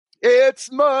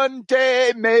It's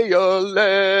Monday, May 11th.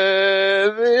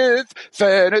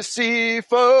 Fantasy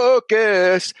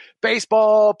Focus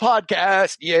Baseball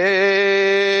Podcast.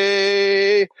 Yay.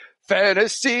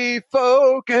 Fantasy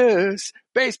Focus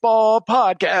Baseball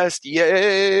Podcast.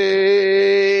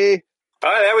 Yay.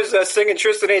 All right, that was singing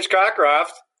Tristan H.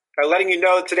 Cockcroft. Letting you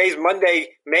know today's Monday,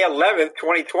 May 11th,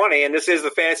 2020, and this is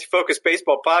the Fantasy Focus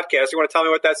Baseball Podcast. You want to tell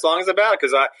me what that song is about?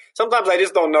 Because sometimes I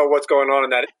just don't know what's going on in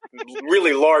that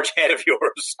really large head of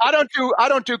yours. I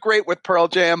don't do great with Pearl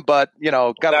Jam, but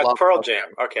gotta love Pearl Jam.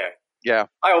 Okay. Yeah.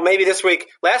 All right, well, maybe this week.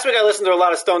 Last week I listened to a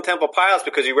lot of Stone Temple Pilots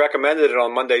because you recommended it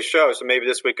on Monday's show. So maybe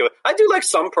this week I do like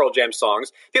some Pearl Jam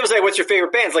songs. People say, "What's your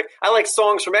favorite bands?" Like I like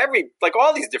songs from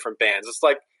all these different bands. It's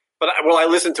like. But will I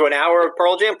listen to an hour of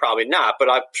Pearl Jam? Probably not. But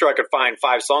I'm sure I could find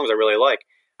 5 songs I really like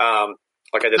I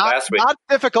did last week. Not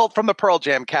difficult from the Pearl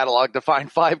Jam catalog to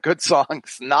find 5 good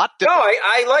songs. Not difficult. No,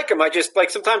 I like them. I just,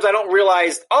 sometimes I don't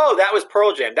realize, that was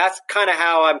Pearl Jam. That's kind of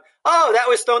how that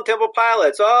was Stone Temple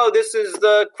Pilots. This is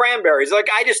the Cranberries.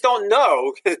 I just don't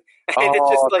know. And it's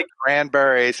just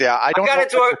Cranberries. Yeah,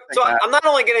 I'm not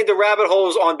only getting into rabbit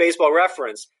holes on Baseball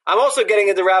Reference, I'm also getting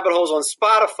into rabbit holes on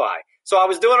Spotify. So I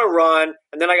was doing a run,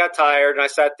 and then I got tired, and I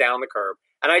sat down the curb.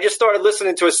 And I just started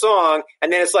listening to a song,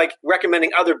 and then it's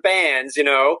recommending other bands, and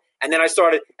then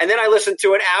I listened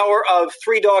to an hour of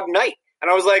Three Dog Night. And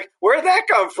I was like, where did that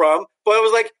come from? But it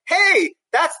was like, hey,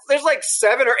 there's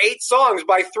 7 or 8 songs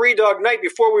by Three Dog Night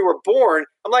before we were born.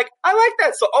 I'm like, I like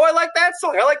that song. Oh, I like that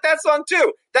song. I like that song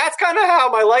too. That's kind of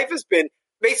how my life has been.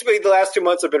 Basically, the last 2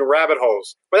 months have been rabbit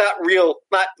holes.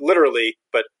 Not literally,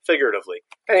 but figuratively.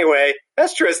 Anyway,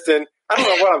 that's Tristan. I don't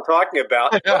know what I'm talking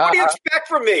about. What do you expect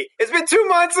from me? It's been 2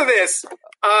 months of this.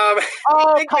 Come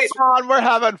on. We're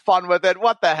having fun with it.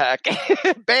 What the heck?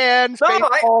 Bands,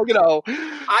 baseball,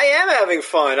 I am having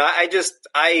fun.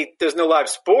 There's no live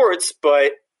sports,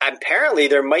 but apparently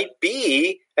there might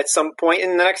be at some point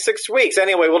in the next 6 weeks.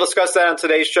 Anyway, we'll discuss that on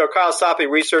today's show. Kyle Soppe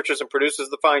researches and produces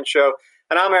the fine show.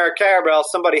 And I'm Eric Carabell.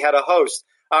 Somebody had a host.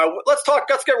 Let's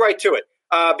get right to it.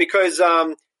 Because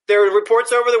there were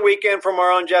reports over the weekend from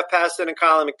our own Jeff Passan and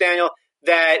Colin McDaniel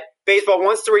that baseball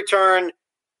wants to return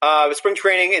spring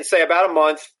training in, say, about a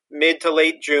month, mid to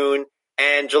late June,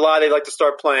 and July they'd like to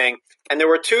start playing. And there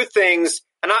were 2 things,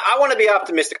 and I want to be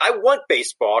optimistic. I want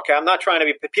baseball, okay? I'm not trying to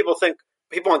be –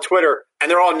 people on Twitter, and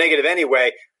they're all negative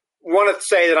anyway, want to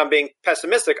say that I'm being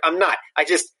pessimistic. I'm not.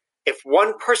 If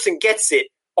one person gets it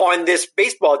on this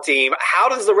baseball team, how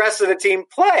does the rest of the team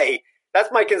play? That's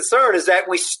my concern, is that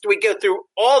we go through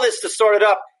all this to start it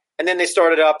up, and then they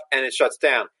start it up, and it shuts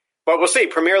down. But we'll see.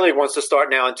 Premier League wants to start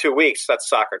now in 2 weeks. That's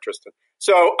soccer, Tristan.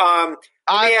 So let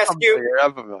me ask you.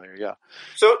 I'm familiar, yeah.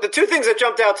 So the 2 things that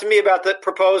jumped out to me about the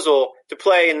proposal to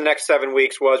play in the next 7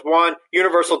 weeks was, 1,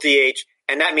 universal DH,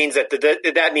 and that means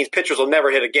that means pitchers will never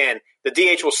hit again. The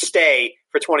DH will stay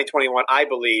for 2021, I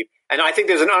believe. And I think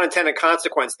there's an unintended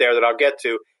consequence there that I'll get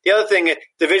to. The other thing,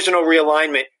 divisional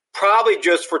realignment, probably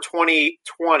just for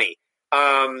 2020,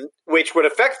 which would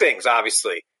affect things,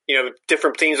 obviously.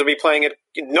 Different teams will be playing at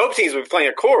 – no teams will be playing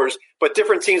at Coors, but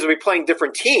different teams will be playing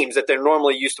different teams that they're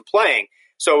normally used to playing.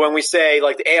 So when we say,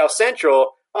 the AL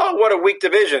Central, oh, what a weak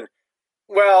division.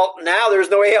 Well, now there's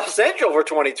no AL Central for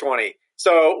 2020.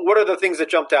 So what are the things that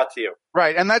jumped out to you?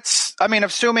 Right. And that's,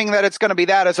 assuming that it's going to be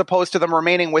that as opposed to them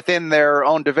remaining within their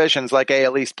own divisions, like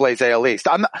AL East plays AL East.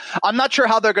 I'm not sure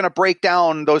how they're going to break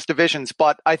down those divisions,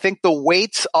 but I think the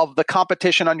weights of the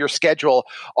competition on your schedule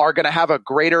are going to have a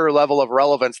greater level of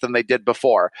relevance than they did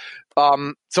before.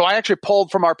 So I actually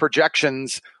pulled from our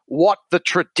projections what the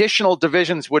traditional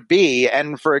divisions would be.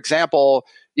 And for example,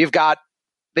 you've got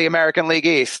the American League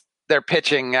East. Their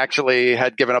pitching actually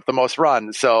had given up the most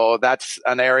runs. So that's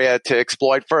an area to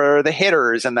exploit for the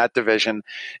hitters in that division.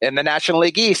 In the National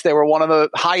League East, they were one of the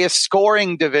highest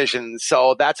scoring divisions.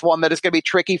 So that's one that is going to be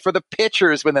tricky for the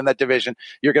pitchers within that division.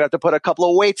 You're going to have to put a couple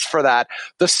of weights for that.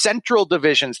 The Central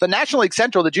divisions, the National League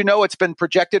Central, did you know it's been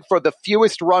projected for the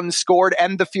fewest runs scored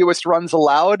and the fewest runs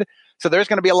allowed? So there's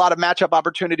going to be a lot of matchup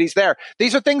opportunities there.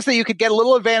 These are things that you could get a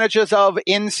little advantages of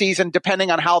in season, depending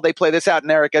on how they play this out.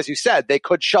 And Eric, as you said, they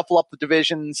could shuffle up the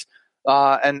divisions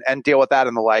and deal with that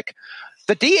and the like.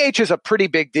 The DH is a pretty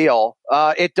big deal.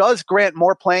 It does grant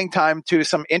more playing time to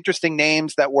some interesting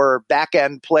names that were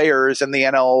back-end players in the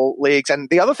NL leagues. And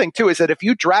the other thing, too, is that if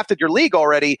you drafted your league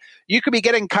already, you could be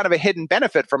getting kind of a hidden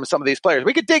benefit from some of these players.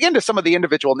 We could dig into some of the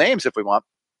individual names if we want.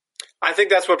 I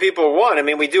think that's what people want.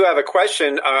 We do have a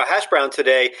question, Hash Brown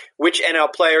today, which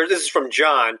NL players, this is from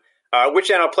John,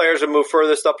 which NL players would move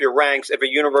furthest up your ranks if a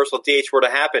universal DH were to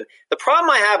happen? The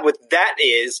problem I have with that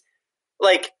is,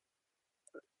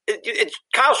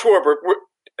 Kyle Schwarber,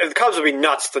 the Cubs would be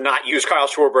nuts to not use Kyle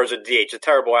Schwarber as a DH, a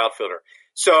terrible outfielder.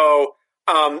 So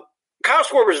Kyle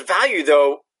Schwarber's value,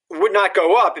 though, would not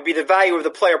go up. It'd be the value of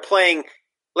the player playing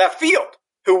left field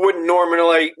who wouldn't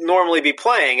normally be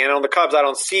playing. And on the Cubs, I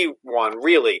don't see one,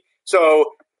 really. So,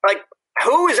 like,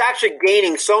 who is actually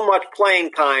gaining so much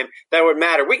playing time that would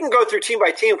matter? We can go through team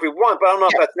by team if we want, but I don't know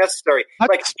if that's necessary.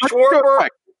 Like, Schwarber,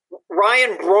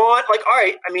 Ryan Braun, like, all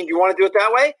right, I mean, do you want to do it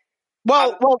that way?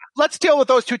 Well, let's deal with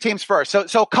those two teams first.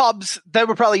 So Cubs, they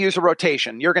would probably use a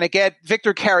rotation. You're going to get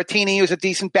Victor Caratini, who's a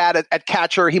decent bat at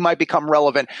catcher. He might become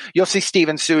relevant. You'll see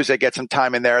Steven Souza get some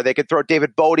time in there. They could throw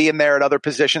David Bodie in there at other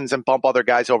positions and bump other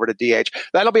guys over to DH.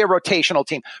 That'll be a rotational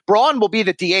team. Braun will be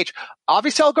the DH.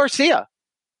 Avisail Garcia.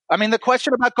 I mean, the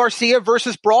question about Garcia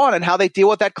versus Braun and how they deal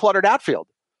with that cluttered outfield.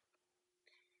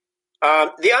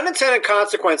 The unintended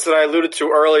consequence that I alluded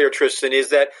to earlier, Tristan, is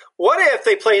that what if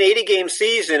they play an 80-game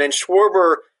season and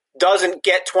Schwarber doesn't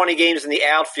get 20 games in the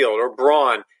outfield, or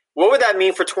Braun? What would that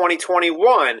mean for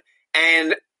 2021?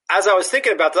 And as I was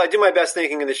thinking about that, I do my best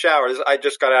thinking in the shower. I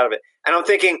just got out of it. And I'm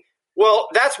thinking, well,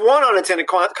 that's one unintended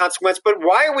consequence, but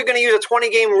why are we going to use a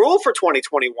 20-game rule for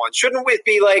 2021? Shouldn't it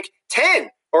be like 10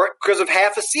 or because of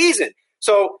half a season?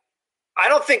 So I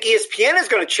don't think ESPN is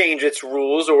going to change its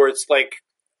rules, or it's like,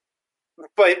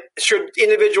 but should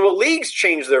individual leagues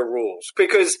change their rules?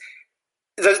 Because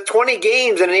the 20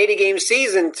 games in an 80-game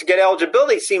season to get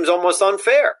eligibility seems almost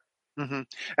unfair. Mm-hmm.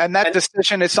 And that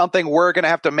decision is something we're going to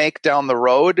have to make down the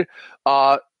road.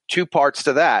 Two parts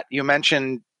to that. You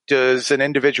mentioned, does an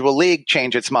individual league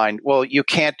change its mind? Well, you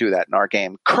can't do that in our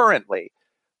game currently,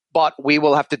 but we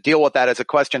will have to deal with that as a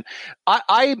question.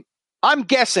 I'm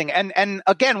guessing, and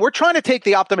again, we're trying to take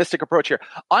the optimistic approach here.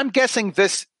 I'm guessing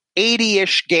this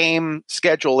 80-ish game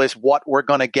schedule is what we're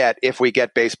going to get if we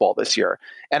get baseball this year.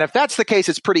 And if that's the case,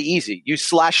 it's pretty easy. You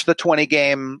slash the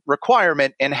 20-game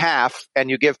requirement in half, and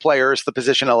you give players the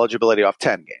position eligibility off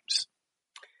 10 games.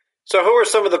 So who are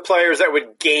some of the players that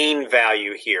would gain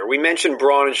value here? We mentioned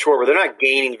Braun and Schwarber. They're not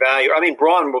gaining value. I mean,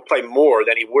 Braun will play more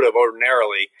than he would have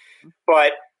ordinarily.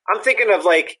 But I'm thinking of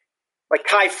like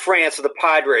Kai France of the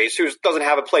Padres, who doesn't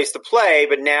have a place to play,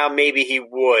 but now maybe he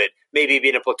would. Maybe he'd be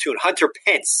in a platoon. Hunter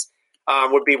Pence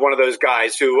would be one of those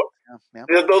guys who the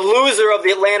loser of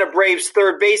the Atlanta Braves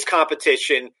third base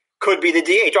competition could be the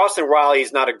DH. Austin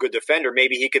Riley's not a good defender.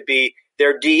 Maybe he could be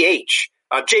their DH.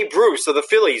 Jay Bruce of the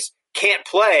Phillies can't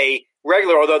play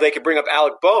regular, although they could bring up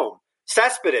Alec Boehm.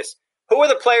 Cespedes. Who are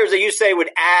the players that you say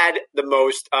would add the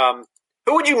most?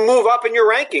 Who would you move up in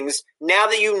your rankings now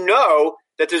that you know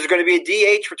that there's going to be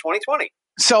a DH for 2020?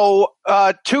 So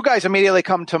two guys immediately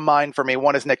come to mind for me.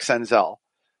 One is Nick Senzel.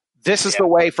 This is the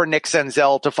way for Nick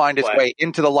Senzel to find his way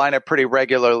into the lineup pretty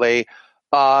regularly.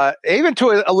 Even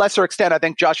to a lesser extent, I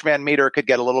think Josh Van Meter could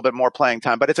get a little bit more playing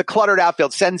time, but it's a cluttered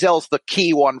outfield. Senzel's the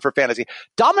key one for fantasy.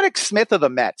 Dominic Smith of the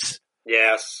Mets.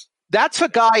 Yes. That's a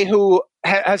guy who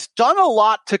has done a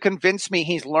lot to convince me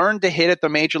he's learned to hit at the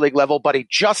major league level, but he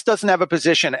just doesn't have a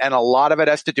position, and a lot of it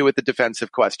has to do with the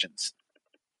defensive questions.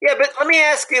 Yeah, but let me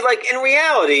ask you, like, in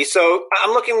reality, so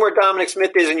I'm looking where Dominic Smith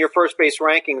is in your first base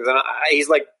rankings, and he's,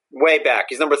 like, way back.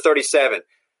 He's number 37.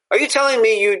 Are you telling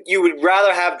me you would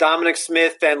rather have Dominic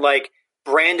Smith than, like,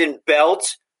 Brandon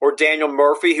Belt or Daniel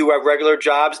Murphy, who have regular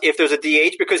jobs, if there's a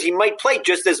DH? Because he might play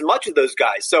just as much of those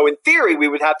guys. So, in theory, we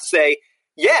would have to say,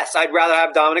 yes, I'd rather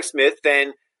have Dominic Smith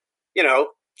than,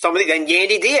 somebody than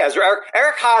Yandy Diaz. Or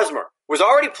Eric Hosmer was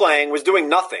already playing, was doing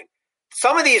nothing.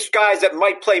 Some of these guys that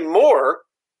might play more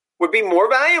would be more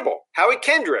valuable. Howie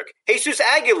Kendrick, Jesus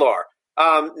Aguilar,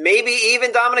 maybe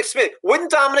even Dominic Smith.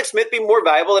 Wouldn't Dominic Smith be more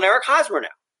valuable than Eric Hosmer now?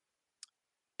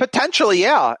 Potentially,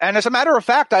 yeah. And as a matter of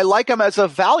fact, I like him as a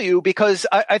value because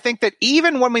I think that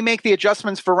even when we make the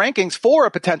adjustments for rankings for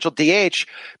a potential DH,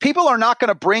 people are not going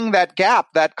to bring that gap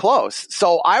that close.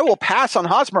 So I will pass on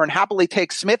Hosmer and happily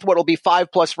take Smith, what'll be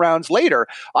 5+ rounds later.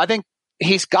 I think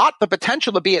he's got the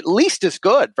potential to be at least as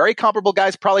good. Very comparable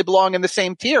guys probably belong in the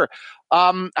same tier.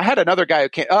 I had another guy who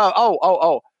came. I'm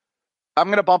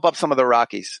going to bump up some of the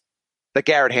Rockies. The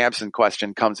Garrett Hampson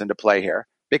question comes into play here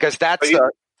because that's a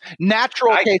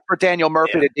natural case for Daniel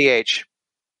Murphy to DH.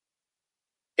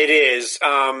 It is.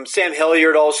 Sam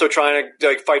Hilliard also trying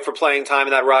to fight for playing time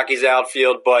in that Rockies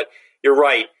outfield, but you're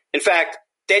right. In fact,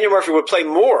 Daniel Murphy would play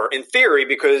more in theory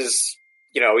because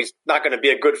he's not going to be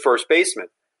a good first baseman.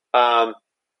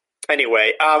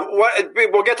 Anyway,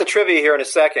 we'll get to trivia here in a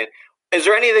second. Is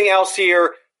there anything else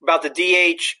here about the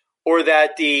DH or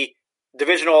that the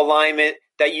divisional alignment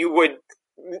that you would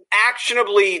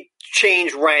actionably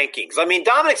change rankings. I mean,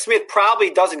 Dominic Smith probably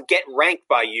doesn't get ranked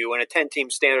by you in a 10-team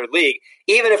standard league,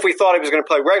 even if we thought he was going to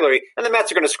play regularly. And the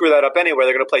Mets are going to screw that up anyway.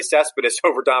 They're going to play Cespedes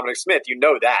over Dominic Smith. You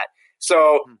know that.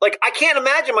 So, I can't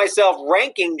imagine myself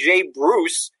ranking Jay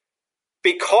Bruce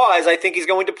because I think he's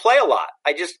going to play a lot.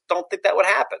 I just don't think that would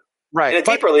happen. Right. In a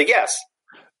deeper league, yes.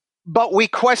 But we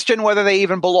question whether they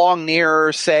even belong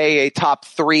near, say, a top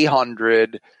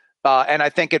 300. And I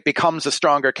think it becomes a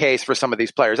stronger case for some of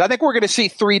these players. I think we're going to see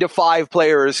 3 to 5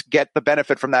 players get the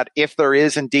benefit from that if there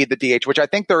is indeed the DH, which I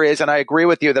think there is. And I agree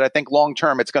with you that I think long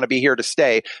term it's going to be here to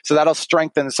stay. So that'll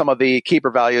strengthen some of the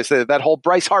keeper values. That whole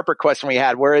Bryce Harper question we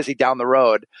had, where is he down the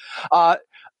road?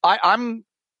 I'm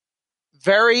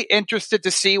very interested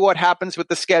to see what happens with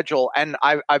the schedule. And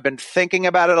I've been thinking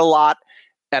about it a lot.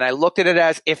 And I looked at it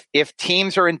as if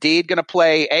teams are indeed going to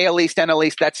play AL East, NL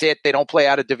East, that's it. They don't play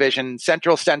out of division.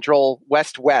 Central,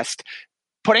 West.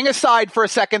 Putting aside for a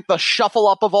second the shuffle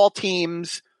up of all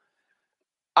teams,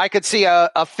 I could see a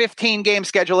 15-game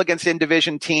schedule against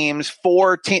in-division teams,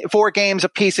 4 games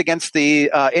apiece against the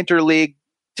interleague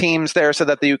teams there so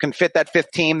that you can fit that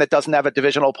 5th team that doesn't have a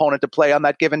divisional opponent to play on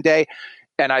that given day.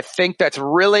 And I think that's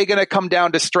really going to come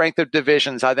down to strength of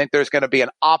divisions. I think there's going to be an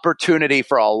opportunity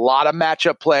for a lot of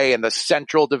matchup play in the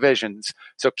central divisions.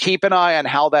 So keep an eye on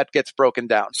how that gets broken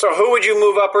down. So who would you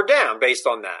move up or down based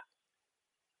on that?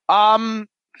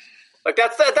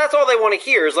 That's all they want to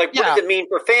hear is what does it mean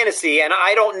for fantasy? And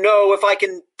I don't know if I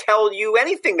can tell you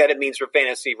anything that it means for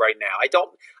fantasy right now. I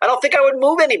don't think I would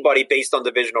move anybody based on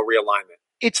divisional realignment.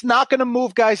 It's not going to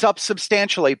move guys up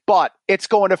substantially, but it's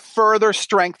going to further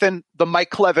strengthen the Mike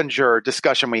Clevenger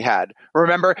discussion we had.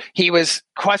 Remember, he was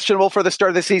questionable for the start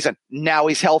of the season. Now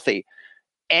he's healthy.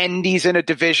 And he's in a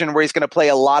division where he's going to play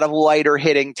a lot of lighter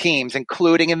hitting teams,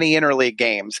 including in the interleague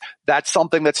games. That's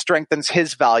something that strengthens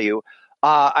his value.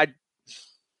 I'd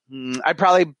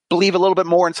probably believe a little bit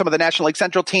more in some of the National League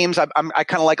Central teams. I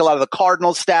kind of like a lot of the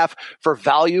Cardinals staff for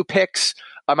value picks.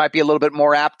 I might be a little bit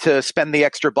more apt to spend the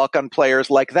extra buck on players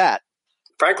like that.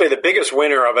 Frankly, the biggest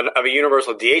winner of a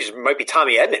universal DH might be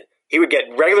Tommy Edman. He would get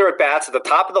regular at-bats at the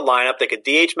top of the lineup. They could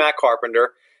DH Matt Carpenter.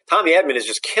 Tommy Edman is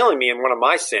just killing me in one of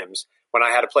my sims when I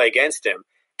had to play against him.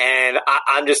 And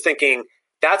I'm just thinking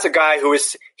that's a guy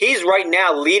he's right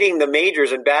now leading the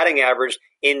majors in batting average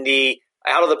in the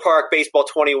Out of the Park Baseball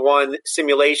 21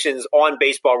 simulations on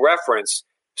Baseball Reference.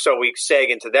 So we seg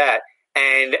into that.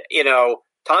 And,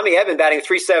 Tommy Edman batting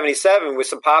 377 with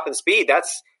some pop and speed.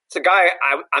 It's a guy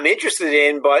I'm interested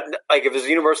in, but if it's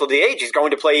universal DH, he's going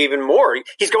to play even more.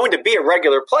 He's going to be a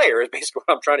regular player is basically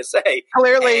what I'm trying to say.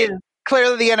 Clearly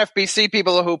the NFBC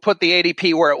people who put the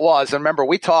ADP where it was, and remember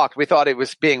we thought it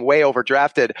was being way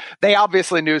overdrafted. They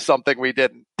obviously knew something we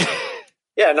didn't.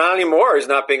 Yeah, not anymore. He's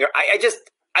not being.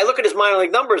 I look at his minor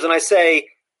league numbers and I say,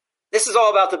 this is all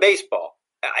about the baseball.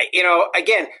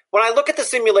 Again, when I look at the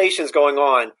simulations going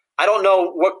on, I don't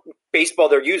know what baseball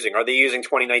they're using. Are they using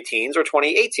 2019s or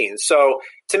 2018s? So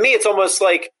to me, it's almost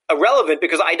irrelevant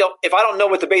because if I don't know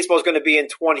what the baseball is going to be in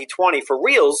 2020 for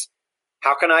reals,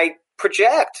 how can I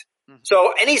project? Mm-hmm.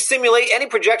 So any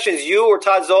projections you or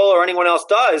Todd Zola or anyone else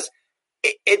does,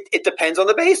 it depends on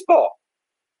the baseball.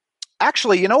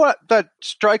 Actually, you know what that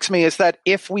strikes me is that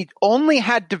if we only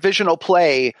had divisional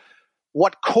play,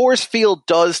 what Coors Field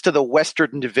does to the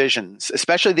Western divisions,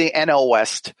 especially the NL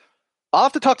West, I'll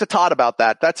have to talk to Todd about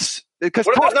that. That's because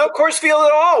there's no Coors Field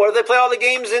at all. What if they play all the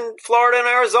games in Florida and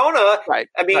Arizona? Right.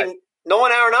 I mean,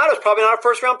 Nolan Arenado is probably not a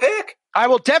first-round pick. I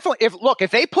will definitely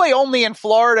if they play only in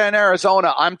Florida and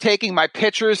Arizona, I'm taking my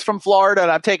pitchers from Florida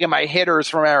and I'm taking my hitters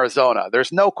from Arizona.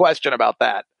 There's no question about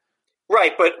that.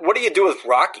 Right, but what do you do with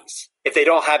Rockies if they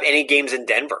don't have any games in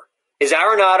Denver? Is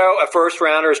Arenado a first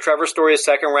rounder? Is Trevor Story a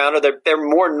second rounder? They're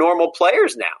more normal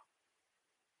players now.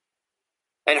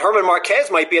 And Herman Marquez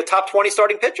might be a top 20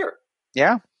 starting pitcher.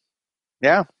 Yeah.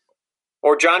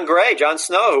 Or John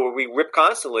Snow, who we rip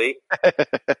constantly. Put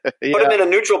him in a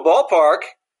neutral ballpark.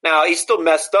 Now, he's still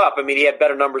messed up. I mean, he had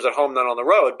better numbers at home than on the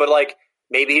road. But,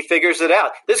 maybe he figures it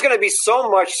out. There's going to be so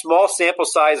much small sample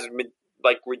size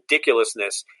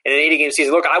ridiculousness in an 80-game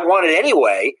season. Look, I want it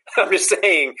anyway. I'm just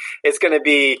saying it's going to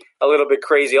be a little bit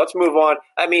crazy. Let's move on.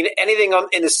 I mean, anything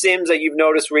in the sims that you've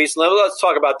noticed recently? Let's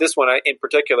talk about this one in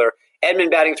particular.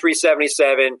 Edman batting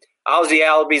 377. Ozzie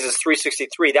Albies is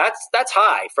 363. That's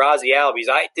high for Ozzie Albies.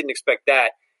 I didn't expect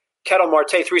that. Ketel Marte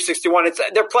 361.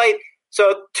 They're played.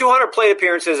 So 200 plate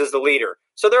appearances is the leader.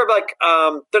 So they're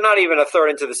they're not even a third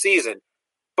into the season,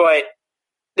 but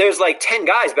there's 10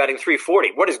 guys batting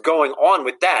 340. What is going on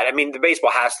with that? I mean, the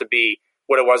baseball has to be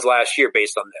what it was last year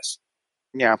based on this.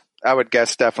 Yeah. I would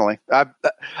guess definitely.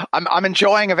 I'm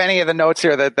enjoying of any of the notes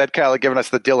here that Kyle had given us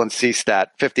the Dylan C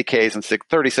stat, 50 Ks and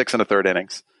 36 and a third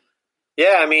innings.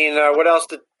 Yeah, I mean, what else?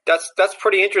 That's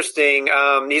pretty interesting.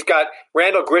 He's got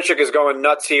Randall Grichuk is going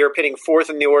nuts here, pitting fourth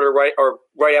in the order right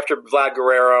after Vlad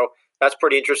Guerrero. That's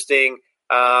pretty interesting.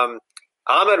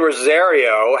 Ahmed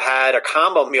Rosario had a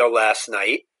combo meal last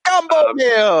night. Combo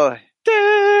meal.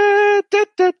 Da, da,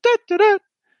 da, da, da, da.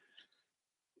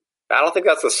 I don't think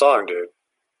that's the song, dude.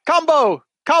 Combo.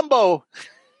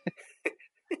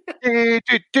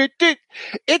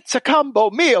 It's a combo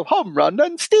meal, home run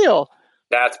and steal.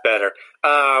 That's better.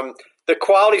 The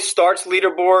quality starts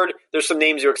leaderboard, there's some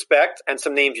names you expect and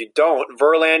some names you don't.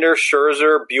 Verlander,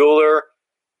 Scherzer, Buehler,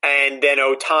 and then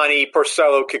Ohtani,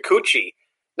 Porcello, Kikuchi.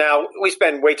 Now, we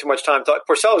spend way too much time talking.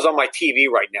 Porcello's on my TV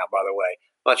right now, by the way.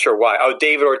 I'm not sure why. Oh,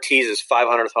 David Ortiz's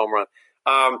 500th home run.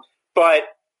 But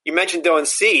you mentioned Dylan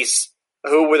Cease,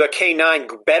 who with a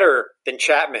K9 better than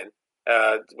Chapman,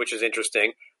 which is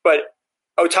interesting. But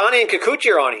Ohtani and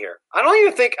Kikuchi are on here. I don't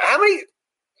even think – how many –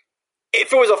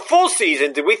 if it was a full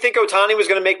season, did we think Ohtani was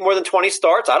going to make more than 20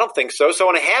 starts? I don't think so. So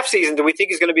in a half season, do we think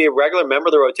he's going to be a regular member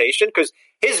of the rotation? Because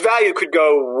his value could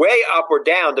go way up or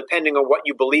down depending on what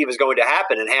you believe is going to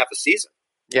happen in half a season.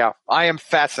 Yeah, I am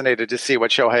fascinated to see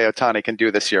what Shohei Ohtani can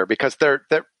do this year because there's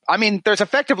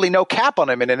effectively no cap on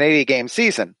him in an 80-game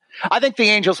season. I think the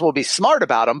Angels will be smart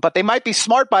about him, but they might be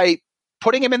smart by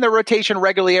putting him in their rotation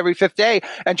regularly every fifth day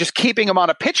and just keeping him on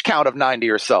a pitch count of 90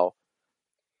 or so.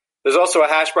 There's also a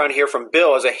hash brown here from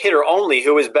Bill as a hitter only.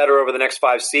 Who is better over the next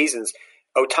 5 seasons,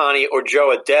 Ohtani or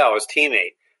Joe Adele, his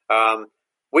teammate?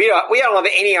 We don't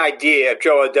have any idea if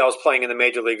Joe Adele's playing in the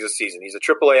major leagues this season. He's a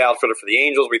AAA outfielder for the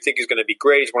Angels. We think he's going to be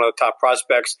great. He's one of the top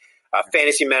prospects.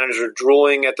 Fantasy managers are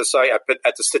drooling at the site at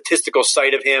the statistical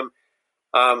site of him,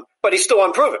 but he's still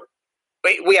unproven.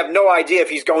 We have no idea if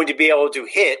he's going to be able to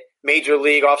hit major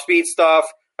league off-speed stuff,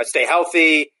 stay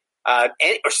healthy.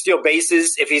 Or steal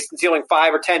bases. If he's stealing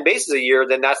 5 or 10 bases a year,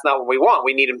 then that's not what we want.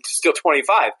 We need him to steal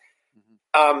 25.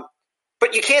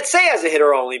 But you can't say as a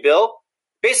hitter only, Bill.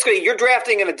 Basically, you're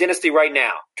drafting in a dynasty right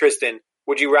now, Tristan.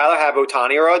 Would you rather have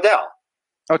Ohtani or Odell?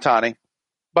 Ohtani.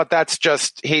 But that's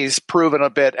just he's proven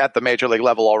a bit at the major league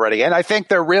level already. And I think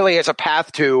there really is a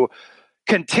path to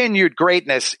continued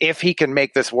greatness if he can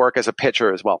make this work as a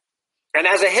pitcher as well. And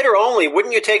as a hitter only,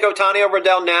 wouldn't you take Ohtani over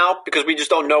Odell now because we just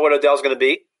don't know what Odell's going to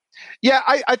be? Yeah,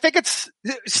 I think it's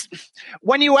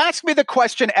when you ask me the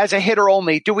question as a hitter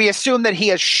only, do we assume that he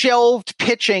has shelved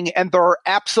pitching and there are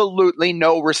absolutely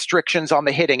no restrictions on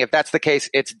the hitting? If that's the case,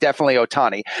 it's definitely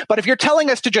Ohtani. But if you're telling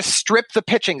us to just strip the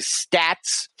pitching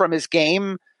stats from his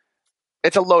game,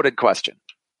 it's a loaded question.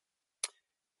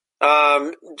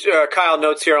 Kyle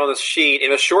notes here on this sheet,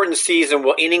 in a shortened season,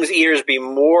 will innings eaters be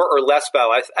more or less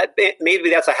valuable? Maybe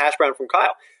that's a hash brown from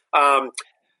Kyle.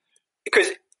 Because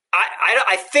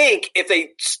I think if they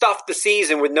stuff the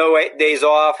season with no days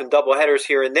off and double headers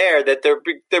here and there, that there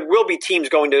will be teams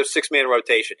going to a 6-man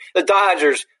rotation. The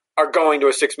Dodgers are going to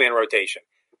a 6-man rotation.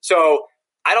 So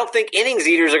I don't think innings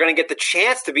eaters are going to get the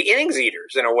chance to be innings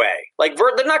eaters in a way. Like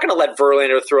they're not going to let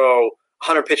Verlander throw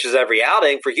 100 pitches every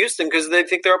outing for Houston because they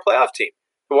think they're a playoff team.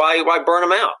 Why burn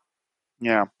them out?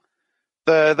 Yeah.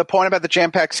 The point about the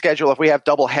jam-packed schedule, if we have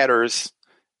double headers,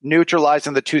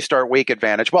 neutralizing the 2-start week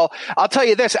advantage. Well, I'll tell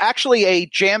you this, actually a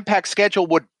jam-packed schedule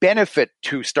would benefit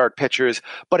 2-start pitchers,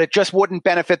 but it just wouldn't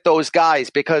benefit those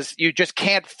guys because you just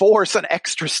can't force an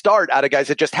extra start out of guys.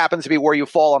 It just happens to be where you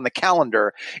fall on the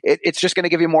calendar. It's just going to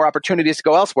give you more opportunities to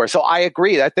go elsewhere. So I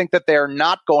agree. I think that they're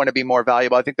not going to be more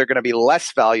valuable. I think they're going to be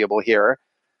less valuable here.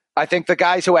 I think the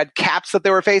guys who had caps that they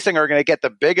were facing are going to get the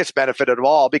biggest benefit of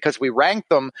all because we ranked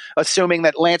them assuming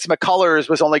that Lance McCullers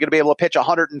was only going to be able to pitch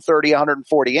 130,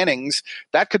 140 innings.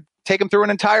 That could take him through an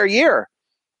entire year.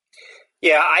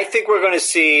 Yeah, I think we're going to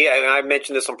see, and I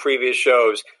mentioned this on previous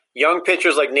shows, young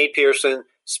pitchers like Nate Pearson,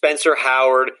 Spencer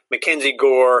Howard, Mackenzie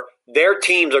Gore, their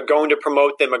teams are going to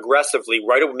promote them aggressively,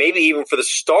 right? Maybe even for the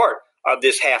start of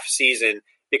this half season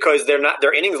because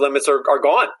their innings limits are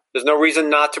gone. There's no reason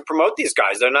not to promote these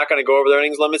guys. They're not going to go over their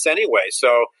innings limits anyway.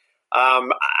 So I'm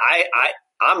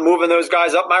moving those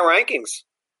guys up my rankings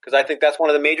because I think that's one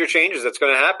of the major changes that's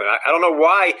going to happen. I don't know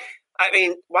why. I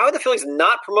mean, why would the Phillies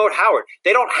not promote Howard?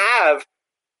 They don't have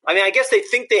 – I mean, I guess they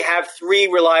think they have 3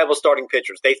 reliable starting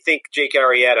pitchers. They think Jake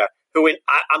Arrieta, who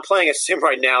I'm playing a sim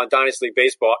right now in Dynasty League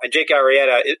Baseball, and Jake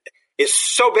Arrieta is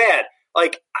so bad.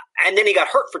 And then he got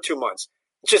hurt for 2 months.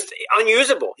 Just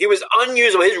unusable. He was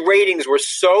unusable. His ratings were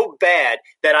so bad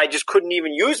that I just couldn't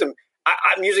even use him.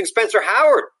 I'm using Spencer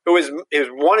Howard, who is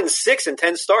 1-6 in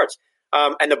 10 starts.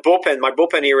 And the bullpen, my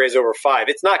bullpen ERA is over 5.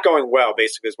 It's not going well,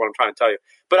 basically, is what I'm trying to tell you.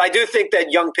 But I do think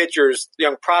that young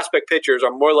prospect pitchers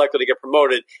are more likely to get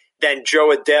promoted than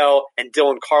Joe Adele and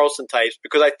Dylan Carlson types,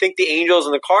 because I think the Angels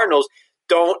and the Cardinals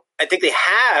I think they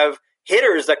have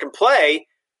hitters that can play,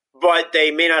 but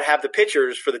they may not have the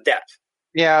pitchers for the depth.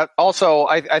 Yeah. Also,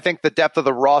 I think the depth of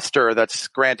the roster that's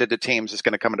granted to teams is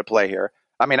going to come into play here.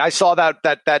 I mean, I saw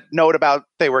that note about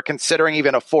they were considering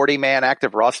even a 40-man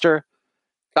active roster.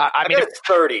 I bet it's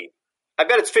 30. I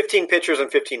bet it's 15 pitchers and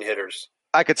 15 hitters.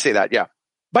 I could see that, yeah.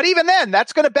 But even then,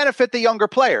 that's going to benefit the younger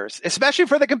players, especially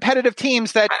for the competitive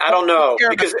teams that I don't know,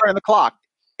 because during the clock.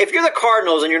 If you're the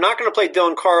Cardinals and you're not going to play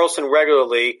Dylan Carlson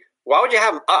regularly, why would you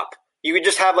have him up? You would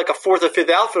just have like a fourth or fifth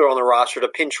outfielder on the roster to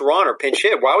pinch run or pinch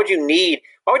hit. Why would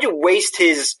you waste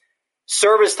his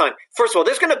service time? First of all,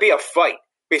 there's going to be a fight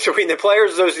between the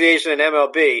Players Association and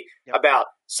MLB about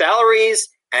salaries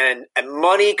and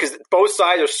money, because both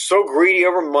sides are so greedy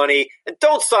over money. And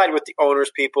don't side with the owners,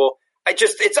 people.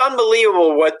 It's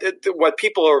unbelievable what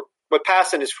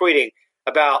Passan is tweeting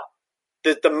about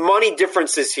the money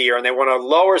differences here, and they want to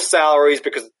lower salaries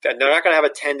because they're not going to have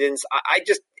attendance.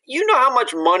 You know how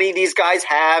much money these guys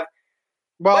have.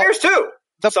 Well, players too.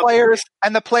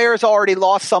 The players already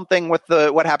lost something with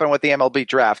what happened with the MLB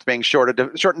draft being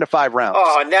shortened to 5 rounds.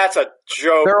 Oh, and that's a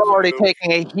joke. They're already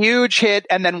taking a huge hit,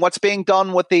 and then what's being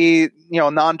done with the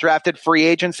non-drafted free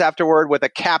agents afterward with a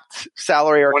capped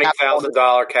salary or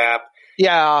 $20,000 cap.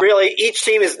 Yeah, really, each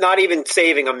team is not even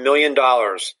saving $1 million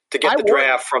to get the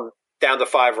draft from down to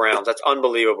 5 rounds. That's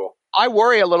unbelievable. I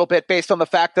worry a little bit based on the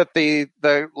fact that the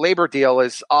labor deal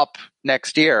is up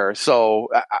next year. So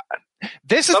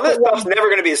some of this stuff's never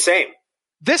going to be the same.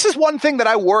 This is one thing that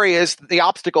I worry is the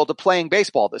obstacle to playing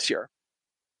baseball this year.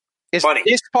 Money.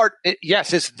 Is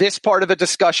this part of the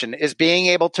discussion, is being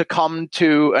able to come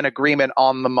to an agreement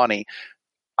on the money.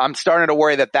 I'm starting to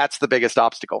worry that that's the biggest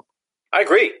obstacle. I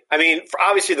agree. I mean,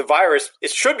 obviously the virus,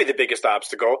 it should be the biggest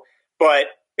obstacle, but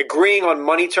agreeing on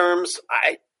money terms,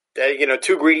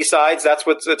 two greedy sides, that's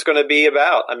what it's going to be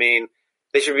about. I mean,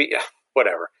 they should be,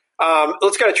 whatever.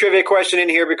 Let's get a trivia question in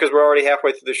here because we're already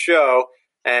halfway through the show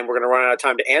and we're going to run out of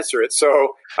time to answer it.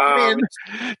 So,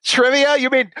 trivia? You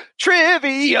mean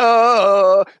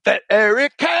trivia that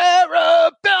Eric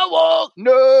Carabell won't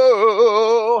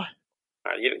know?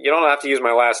 You don't have to use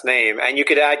my last name, and you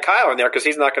could add Kyle in there because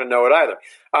he's not going to know it either.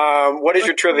 What is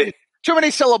your trivia? Too many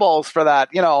syllables for that.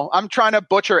 I'm trying to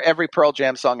butcher every Pearl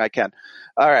Jam song I can.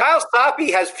 All right. Kyle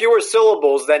Stoppe has fewer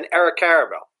syllables than Eric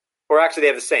Carabell, or actually they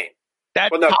have the same.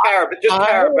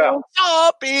 Carabell.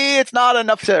 Stoppe. It's not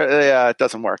enough to. It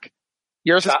doesn't work.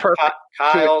 Yours is perfect.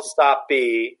 Kyle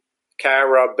Stoppe,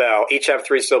 Carabell, each have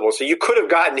 3 syllables. So you could have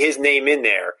gotten his name in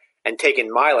there and taken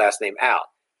my last name out.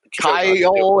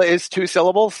 Kyle is 2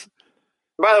 syllables.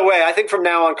 By the way, I think from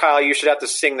now on, Kyle, you should have to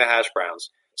sing the Hash Browns.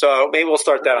 So maybe we'll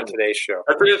start that on today's show.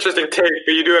 That's an interesting take,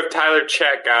 but you do have Tyler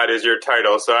Chatgod as your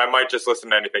title, so I might just listen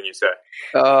to anything you say.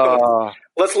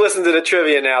 Let's listen to the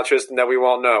trivia now, Tristan, that we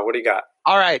won't know. What do you got?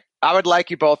 All right. I would like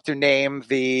you both to name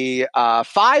the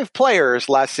 5 players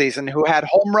last season who had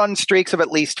home run streaks of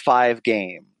at least 5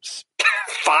 games.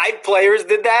 5 players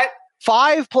did that?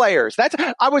 5 players.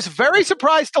 I was very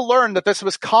surprised to learn that this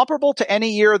was comparable to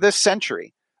any year this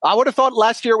century. I would have thought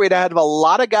last year we'd have a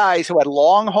lot of guys who had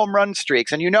long home run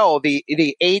streaks. And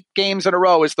the 8 games in a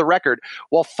row is the record.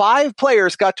 Well, 5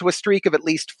 players got to a streak of at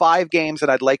least 5 games, and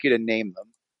I'd like you to name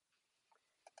them.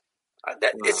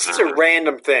 It's just a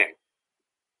random thing.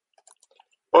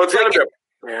 Well, it's going to be.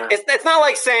 Yeah. It's not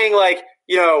like saying, who are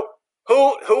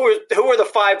the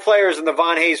 5 players in the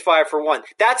Von Hayes 5 for 1?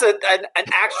 That's an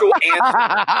actual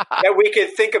answer that we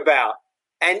could think about.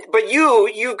 But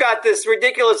you've got this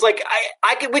ridiculous,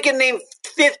 we can name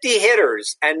 50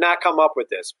 hitters and not come up with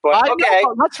this. But okay.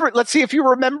 Let's see if you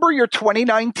remember your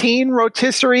 2019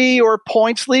 rotisserie or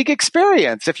points league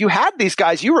experience. If you had these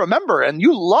guys, you remember, and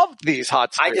you loved these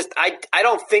hot streaks. I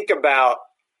don't think about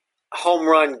home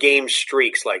run game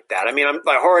streaks like that. I mean,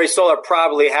 Jorge Soler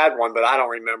probably had one, but I don't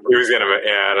remember. I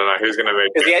don't know who's going to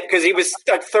make because he was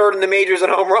 3rd in the majors in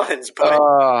home runs. But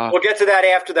we'll get to that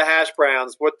after the Hash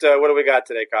Browns. What do we got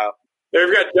today, Kyle? Yeah,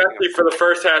 we've got Jesse for the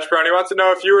first Hash Brown. He wants to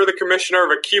know, if you were the commissioner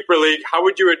of a keeper league, how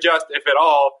would you adjust, if at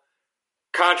all,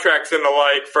 contracts and the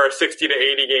like for a 60 to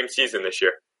 80 game season this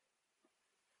year?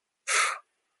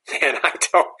 Man,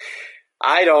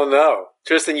 I don't know.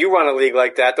 Tristan, you run a league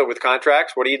like that, though, with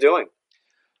contracts. What are you doing?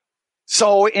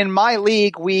 So in my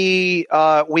league, we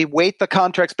weight the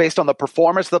contracts based on the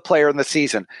performance of the player in the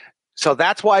season. So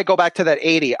that's why I go back to that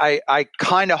 80. I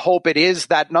kind of hope it is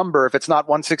that number if it's not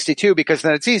 162, because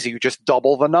then it's easy. You just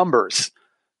double the numbers.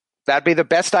 That'd be the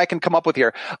best I can come up with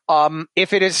here.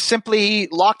 If it is simply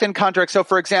locked in contract, so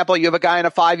for example, you have a guy in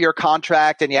a 5-year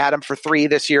contract and you had him for 3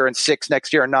 this year and 6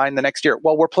 next year and 9 the next year.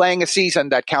 Well, we're playing a season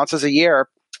that counts as a year.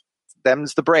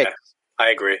 Them's the break. Yeah,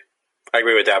 I agree. I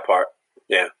agree with that part.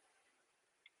 Yeah.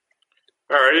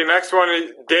 Alrighty, next one.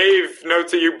 Dave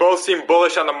notes that you both seem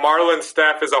bullish on the Marlins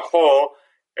staff as a whole.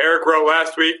 Eric wrote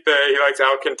last week that he likes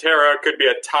Alcantara, could be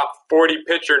a top 40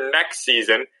 pitcher next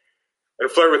season, and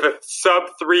flirt with a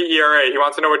sub-3 ERA. He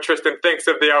wants to know what Tristan thinks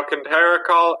of the Alcantara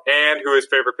call and who his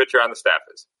favorite pitcher on the staff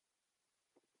is.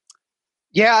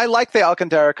 Yeah, I like the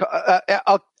Alcantara.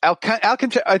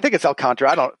 Alcantara. I think it's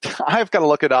Alcantara. I've got to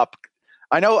look it up.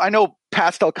 I know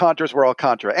past Alcantaras were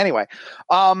Alcantara. Anyway,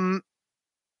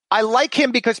 I like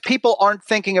him because people aren't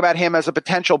thinking about him as a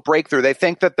potential breakthrough. They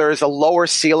think that there's a lower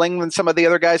ceiling than some of the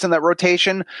other guys in that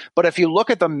rotation. But if you look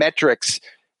at the metrics,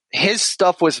 his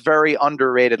stuff was very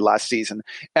underrated last season.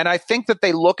 And I think that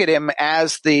they look at him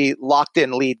as the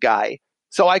locked-in lead guy.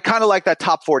 So I kind of like that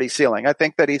top 40 ceiling. I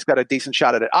think that he's got a decent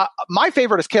shot at it. My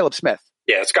favorite is Caleb Smith.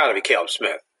 Yeah, it's got to be Caleb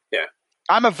Smith. Yeah.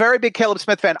 I'm a very big Caleb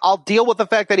Smith fan. I'll deal with the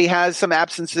fact that he has some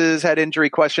absences, had injury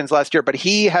questions last year, but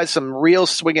he has some real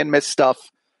swing and miss stuff.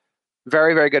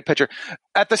 Very, very good pitcher.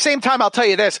 At the same time, I'll tell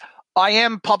you this. I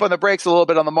am pumping the brakes a little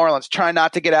bit on the Marlins, trying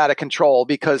not to get out of control,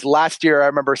 because last year I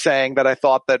remember saying that I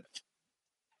thought that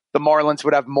the Marlins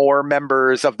would have more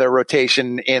members of their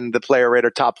rotation in the player rater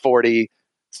top 40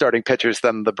 starting pitchers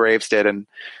than the Braves did. And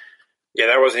yeah,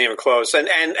 that wasn't even close. And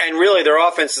really their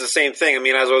offense is the same thing. I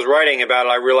mean, as I was writing about it,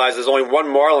 I realized there's only one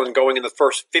Marlin going in the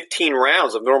first 15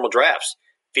 rounds of normal drafts.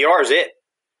 VR is it.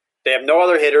 They have no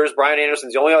other hitters. Brian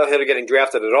Anderson's the only other hitter getting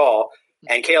drafted at all.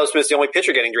 And Caleb Smith's the only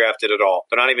pitcher getting drafted at all.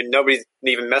 Nobody's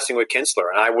even messing with Kinsler,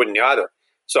 and I wouldn't either.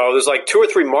 So there's like 2 or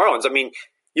 3 Marlins. I mean,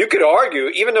 you could argue,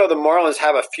 even though the Marlins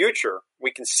have a future,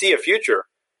 we can see a future,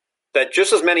 that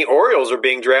just as many Orioles are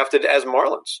being drafted as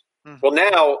Marlins. Mm-hmm. Well,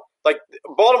 now, like,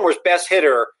 Baltimore's best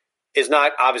hitter is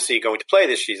not obviously going to play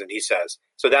this season, he says.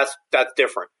 So that's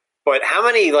different. But how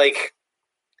many, like,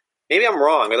 maybe I'm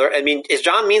wrong. Is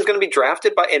John Means going to be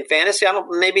drafted in fantasy?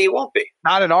 Maybe he won't be.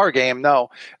 Not in our game, no.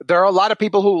 There are a lot of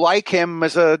people who like him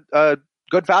as a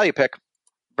good value pick.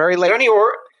 Very late.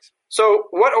 So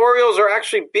what Orioles are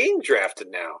actually being drafted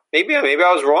now? Maybe I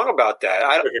was wrong about that.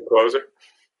 Like a closer?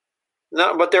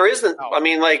 No, but there isn't. No. I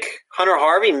mean, like Hunter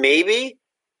Harvey, maybe.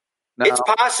 No. It's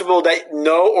possible that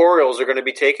no Orioles are going to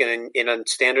be taken in a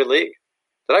standard league.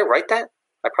 Did I write that?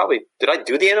 Did I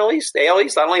do the NL East? The AL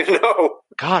East? I don't even know.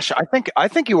 Gosh, I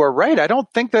think you were right. I don't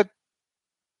think that.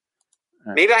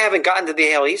 Maybe I haven't gotten to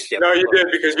the AL East yet. No, you did,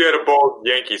 because you had a bold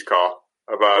Yankees call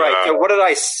about. Right. So what did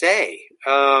I say?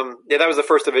 Yeah, that was the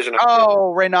first division.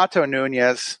 Renato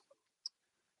Nunez.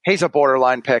 He's a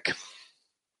borderline pick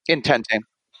in 10-team.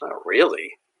 Oh,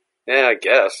 really? Yeah, I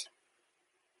guess.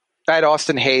 I had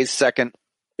Austin Hayes second.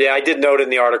 Yeah, I did note in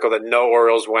the article that no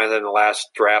Orioles went in the last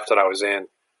draft that I was in.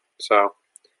 So,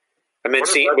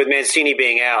 with Mancini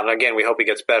being out, and again, we hope he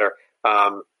gets better.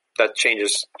 That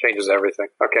changes everything.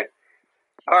 Okay.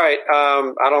 All right.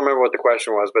 I don't remember what the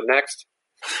question was, but next.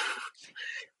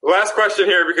 Last question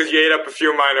here, because you ate up a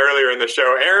few of mine earlier in the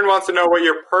show. Aaron wants to know what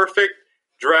your perfect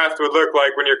draft would look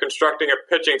like when you're constructing a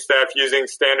pitching staff using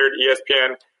standard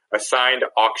ESPN assigned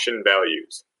auction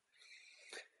values.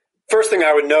 First thing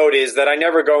I would note is that I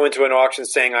never go into an auction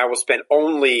saying I will spend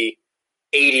only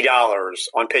 $80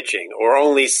 on pitching or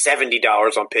only $70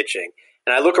 on pitching.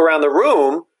 And I look around the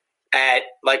room at,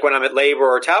 like, when I'm at Labor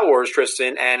or Tout Wars,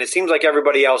 Tristan, and it seems like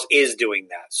everybody else is doing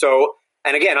that. So,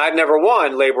 and again, I've never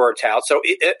won Labor or Tout. So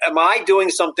am I doing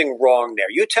something wrong there?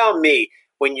 You tell me,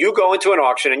 when you go into an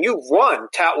auction and you've won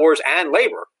Tout Wars and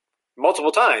Labor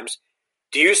multiple times,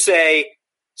 do you say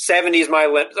 70 is my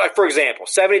limit? Like, for example,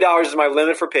 $70 is my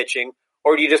limit for pitching,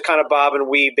 or do you just kind of bob and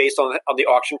weave based on the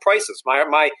auction prices?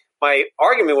 My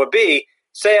argument would be,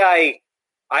 say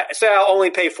I'll only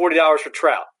pay $40 for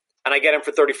Trout and I get him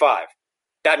for $35.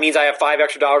 That means I have $5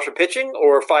 extra for pitching,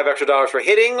 or $5 extra for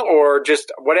hitting, or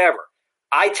just whatever.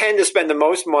 I tend to spend the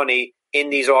most money in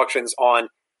these auctions on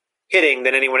hitting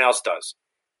than anyone else does.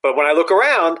 But when I look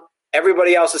around,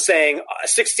 everybody else is saying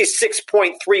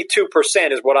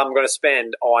 66.32% is what I'm going to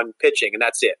spend on pitching, and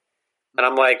that's it. And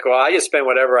I'm like, well, I just spend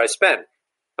whatever I spend.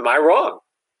 Am I wrong?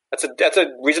 That's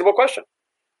a reasonable question.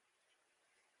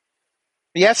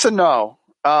 Yes and no.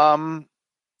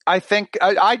 I think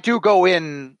I do go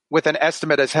in with an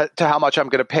estimate as to how much I'm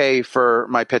going to pay for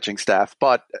my pitching staff,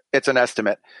 but it's an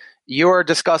estimate. you're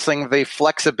discussing the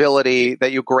flexibility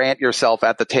that you grant yourself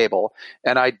at the table.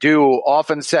 And I do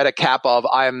often set a cap of,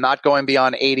 I am not going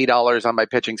beyond $80 on my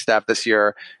pitching staff this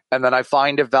year. And then I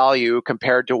find a value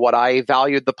compared to what I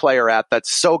valued the player at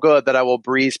that's so good that I will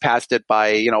breeze past it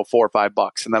by, $4 or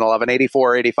 $5. And then I'll have an $84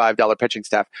 or $85 pitching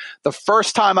staff. The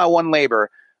first time I won labor,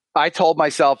 I told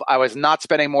myself I was not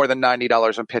spending more than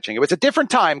 $90 on pitching. It was a different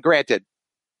time, granted.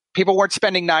 People weren't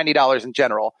spending $90 in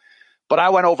general, but I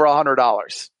went over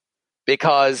 $100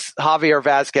 because Javier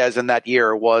Vazquez in that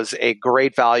year was a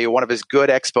great value, one of his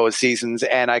good Expos seasons,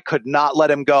 and I could not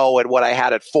let him go at what I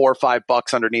had at $4 or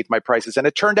 $5 underneath my prices. And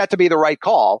it turned out to be the right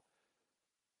call.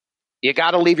 You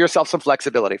got to leave yourself some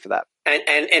flexibility for that.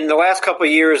 And in the last couple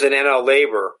of years in NL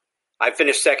Labor, I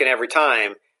finished second every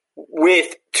time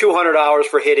with $200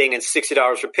 for hitting and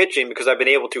 $60 for pitching because I've been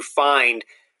able to find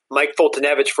Mike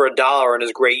Foltynewicz for $1 in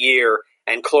his great year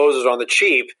and closers on the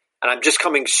cheap. And I'm just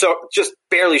coming just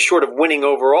barely short of winning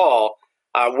overall,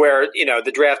 where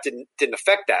the draft didn't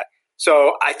affect that.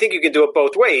 So I think you can do it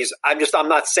both ways. I'm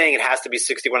not saying it has to be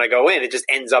 60 when I go in. It just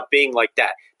ends up being like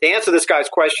that. To answer this guy's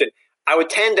question, I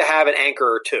would tend to have an anchor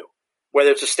or two,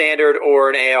 whether it's a standard or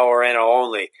an AL or NL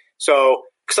only. So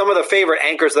some of the favorite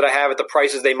anchors that I have at the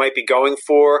prices they might be going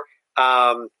for.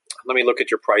 Let me look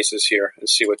at your prices here and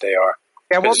see what they are.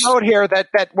 Yeah, we'll note here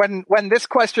that when this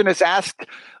question is asked,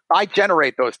 I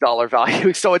generate those dollar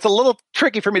values, so it's a little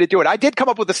tricky for me to do it. I did come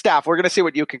up with a staff. We're going to see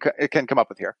what you can come up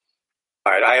with here.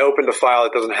 All right, I opened a file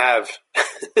that doesn't have.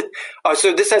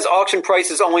 So this has auction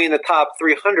prices only in the top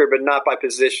 300, but not by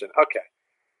position. Okay.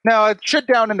 No, it should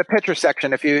down in the pitcher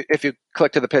section if you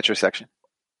click to the pitcher section.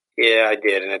 Yeah, I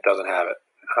did, and it doesn't have it.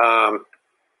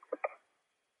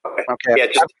 Okay. Yeah,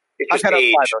 it just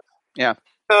age. Yeah.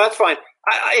 No, that's fine.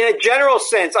 In a general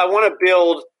sense, I want to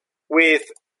build with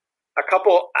a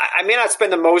couple. I may not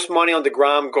spend the most money on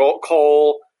DeGrom,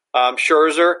 Cole,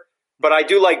 Scherzer, but I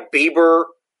do like Bieber,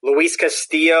 Luis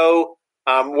Castillo.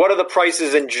 What are the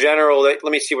prices in general? Let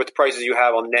me see what the prices you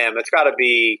have on them. It's got to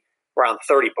be around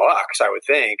 $30, I would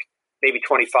think, maybe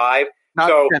 25. Not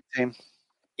so 15.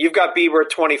 You've got Bieber at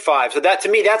 25. So that to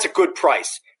me, that's a good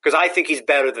price because I think he's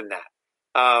better than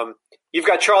that. You've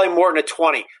got Charlie Morton at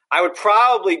 20. I would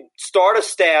probably start a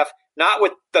staff, not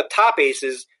with the top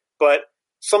aces, but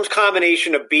some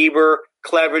combination of Bieber,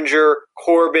 Clevenger,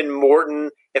 Corbin,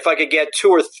 Morton. If I could get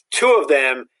two of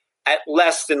them at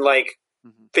less than like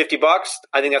 $50,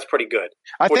 I think that's pretty good.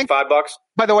 $45.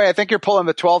 By the way, I think you're pulling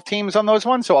the 12 teams on those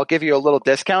ones, so I'll give you a little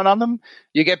discount on them.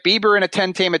 You get Bieber in a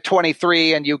 10 team at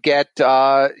 23, and you get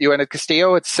you in a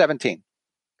Castillo at 17.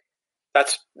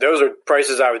 Those are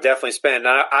prices I would definitely spend.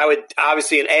 I would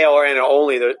obviously in AL or NL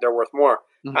only they're worth more.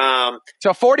 Mm-hmm.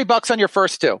 So $40 on your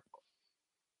first two.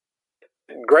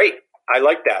 Great, I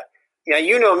like that. Now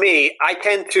you know me, I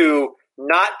tend to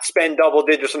not spend double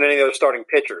digits on any other starting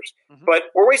pitchers. Mm-hmm. But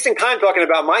we're wasting time talking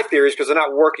about my theories because they're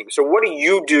not working. So what do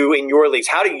you do in your leagues?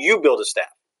 How do you build a staff?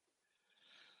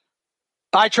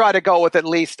 I try to go with at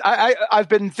least I've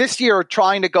been this year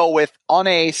trying to go with on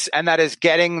ace, and that is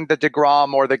getting the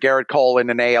DeGrom or the Garrett Cole in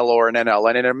an AL or an NL.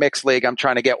 And in a mixed league, I'm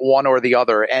trying to get one or the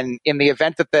other. And in the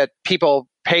event that people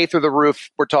pay through the roof,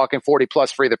 we're talking 40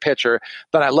 plus for the pitcher,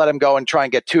 then I let them go and try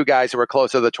and get two guys who are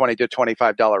close to the $20 to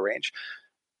 $25 range.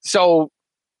 So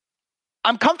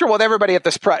I'm comfortable with everybody at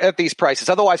these prices.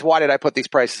 Otherwise, why did I put these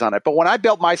prices on it? But when I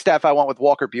built my staff, I went with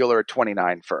Walker Buehler at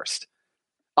 29 first.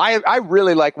 I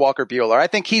really like Walker Buehler. I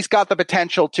think he's got the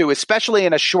potential to, especially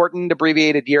in a shortened,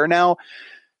 abbreviated year now,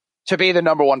 to be the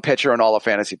number one pitcher in all of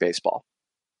fantasy baseball.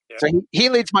 Yeah. So he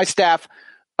leads my staff.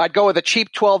 I'd go with a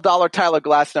cheap $12 Tyler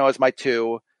Glasnow as my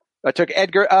two. I took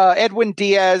Edwin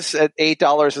Diaz at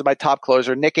 $8 as my top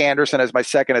closer. Nick Anderson as my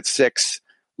second at $6.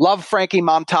 Love Frankie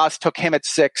Montas, took him at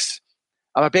 $6.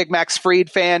 I'm a big Max Fried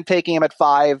fan, taking him at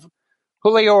 $5.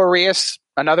 Julio Urias,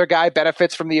 another guy,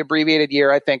 benefits from the abbreviated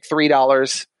year, I think,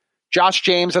 $3. Josh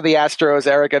James of the Astros.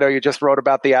 Eric, I know you just wrote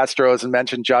about the Astros and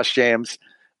mentioned Josh James.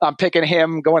 I'm picking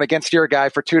him going against your guy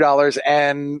for $2.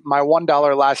 And my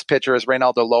 $1 last pitcher is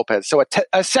Reynaldo Lopez. So a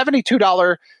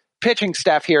 $72 pitching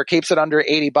staff here keeps it under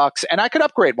 $80. And I could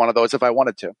upgrade one of those if I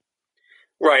wanted to.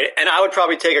 Right. And I would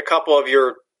probably take a couple of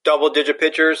your double-digit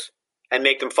pitchers and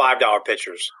make them $5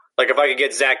 pitchers. Like if I could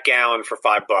get Zach Gallen for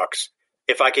 $5.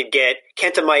 If I could get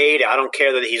Kenta Maeda, I don't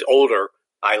care that he's older.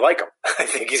 I like him. I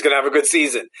think he's going to have a good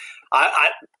season.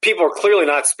 People are clearly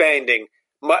not spending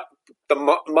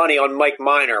the money on Mike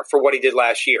Minor for what he did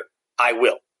last year. I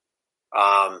will.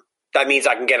 That means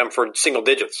I can get him for single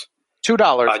digits.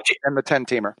 $2 in the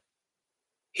 10-teamer.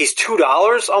 He's $2?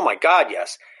 Oh, my God,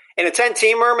 yes. In a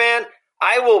 10-teamer, man,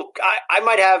 I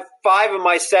might have 5 of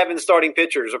my 7 starting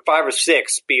pitchers, or 5 or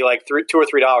 6, be like $2 or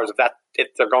 $3 if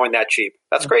they're going that cheap.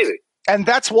 That's crazy. And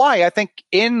that's why I think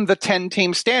in the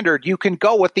 10-team standard, you can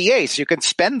go with the ace. You can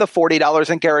spend the $40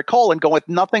 in Garrett Cole and go with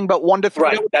nothing but 1 to 3.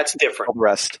 Right, that's different. The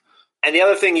rest. And the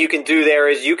other thing you can do there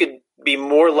is you could be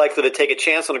more likely to take a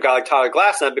chance on a guy like Tyler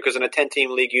Glasnow, because in a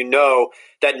 10-team league, you know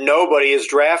that nobody is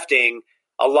drafting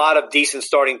a lot of decent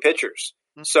starting pitchers.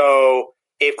 Mm-hmm. So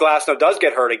if Glasnow does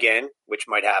get hurt again, which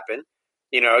might happen,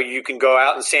 you can go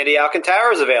out and Sandy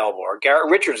Alcantara is available, or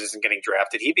Garrett Richards isn't getting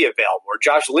drafted. He'd be available, or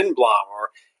Josh Lindblom, or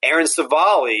Aaron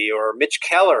Savali, or Mitch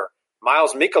Keller,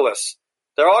 Miles Mikolas.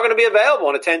 They're all going to be available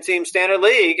in a 10-team standard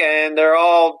league, and they're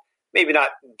all maybe not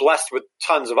blessed with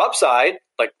tons of upside.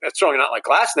 Like, that's certainly not like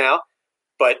Glasnow,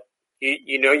 but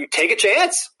you take a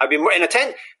chance. I mean, in a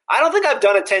 10, I don't think I've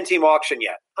done a 10-team auction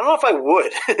yet. I don't know if I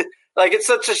would. Like, it's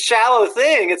such a shallow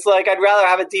thing. It's like I'd rather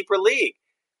have a deeper league.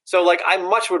 So, like, I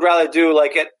much would rather do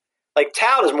like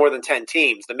Tout is more than 10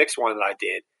 teams. The mixed one that I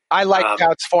did. I like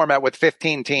Tout's format with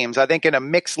 15 teams. I think in a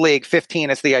mixed league, 15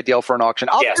 is the ideal for an auction.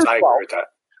 Yes, I agree with that.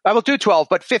 I will do 12,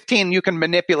 but 15, you can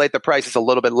manipulate the prices a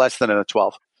little bit less than in a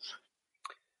 12.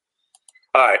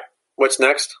 All right. What's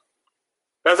next?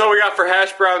 That's all we got for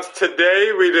Hash Browns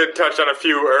today. We did touch on a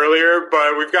few earlier,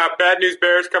 but we've got Bad News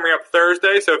Bears coming up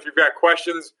Thursday. So if you've got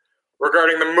questions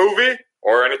regarding the movie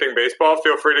or anything baseball,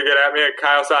 feel free to get at me at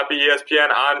Kyle Soppe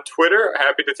ESPN on Twitter.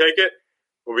 Happy to take it.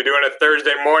 We'll be doing it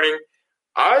Thursday morning.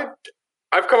 I've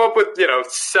come up with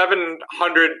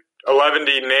 711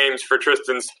 names for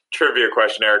Tristan's trivia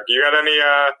question. Eric, you got any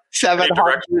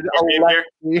 711?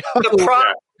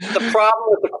 The problem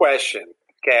with the question,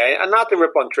 okay, and not to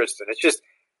rip on Tristan, it's just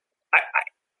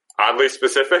oddly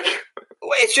specific.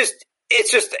 It's just.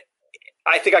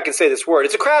 I think I can say this word.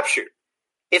 It's a crapshoot.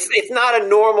 It's not a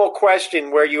normal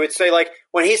question where you would say, like,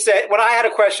 when I had a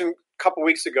question a couple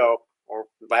weeks ago or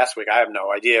last week, I have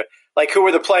no idea. Like, who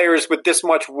are the players with this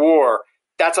much WAR?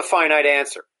 That's a finite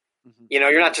answer. Mm-hmm.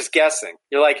 You're not just guessing.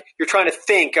 You're trying to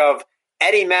think of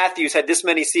Eddie Matthews had this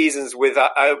many seasons with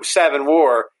a 7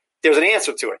 WAR. There's an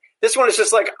answer to it. This one is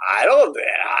just like,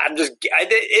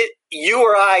 you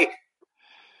or I.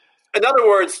 In other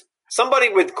words, somebody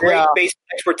with great basic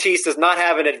expertise does not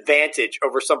have an advantage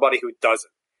over somebody who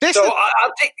doesn't.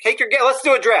 I'll take your guess. Let's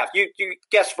do a draft. You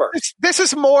guess first. This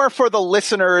is more for the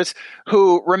listeners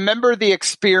who remember the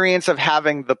experience of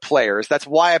having the players. That's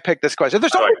why I picked this question.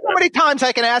 There's only so many times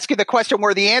I can ask you the question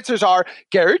where the answers are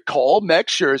Garrett Cole,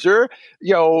 Max Scherzer.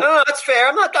 No, that's fair.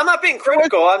 I'm not being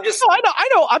critical. I'm just. No, I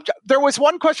know. There was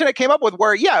one question I came up with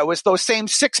where, it was those same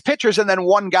 6 pitchers and then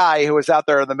one guy who was out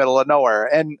there in the middle of nowhere.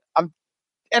 And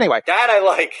anyway. That I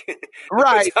like.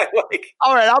 Right. I like.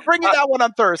 All right. I'll bring you that one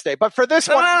on Thursday. But for this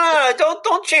one. No.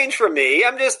 Don't change for me.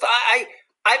 I'm just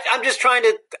trying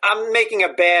to, I'm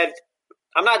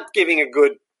not giving a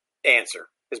good answer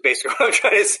is basically what I'm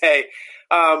trying to say.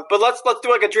 But let's do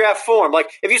like a draft form.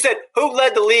 Like if you said who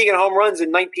led the league in home runs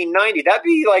in 1990, that'd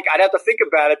be like, I'd have to think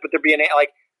about it, but there'd be like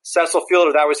Cecil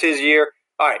Fielder. That was his year.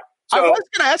 All right. So, I was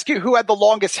going to ask you who had the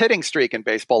longest hitting streak in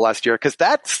baseball last year, because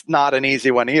that's not an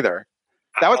easy one either.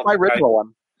 That was my original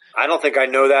one. I don't think I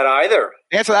know that either.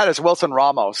 The answer to that is Wilson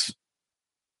Ramos.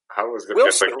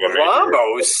 Wilson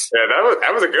Ramos? Yeah,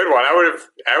 that was a good one.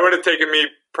 I would have taken me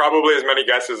probably as many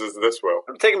guesses as this will.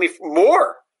 I'm taking me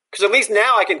more. Because at least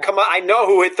now I can come out. I know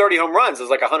who hit 30 home runs. There's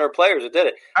like 100 players that did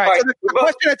it. All right. So the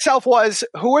question itself was,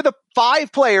 who are the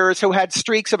 5 players who had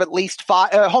streaks of at least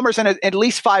 5 homers in at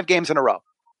least 5 games in a row?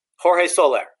 Jorge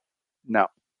Soler. No.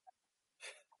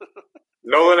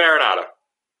 Nolan Arenado.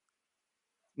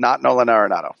 Not Nolan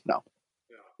Arenado. No.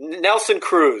 Nelson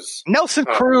Cruz. Nelson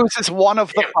Cruz is one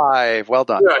of the 5. Well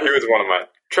done. Yeah, he was one of mine.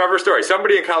 Trevor Story.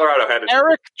 Somebody in Colorado had it.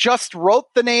 Eric just wrote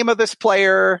the name of this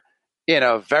player in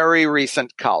a very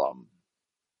recent column.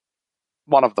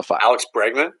 One of the 5. Alex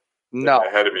Bregman? No.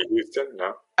 It had to be Houston?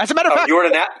 No. As a matter of fact.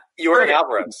 Jordan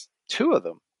Alvarez. 2 of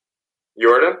them.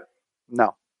 Jordan?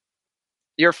 No.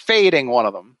 You're fading one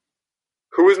of them.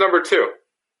 Who was number 2?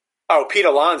 Oh, Pete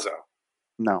Alonso.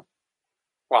 No.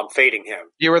 Well, I'm fading him.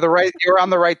 You were on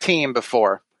the right team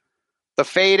before. The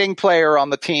fading player on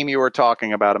the team you were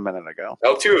talking about a minute ago.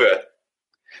 Altuve.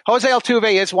 Jose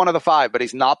Altuve is one of the 5, but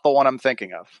he's not the one I'm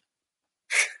thinking of.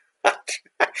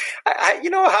 You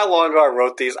know how long ago I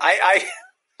wrote these?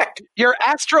 Your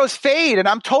Astros fade, and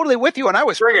I'm totally with you. And I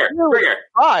was Springer.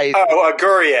 Surprised. Oh,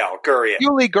 Gurriel.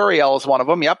 Yuli Gurriel is one of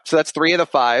them. Yep. So that's 3 of the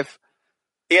 5.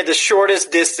 He had the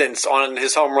shortest distance on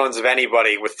his home runs of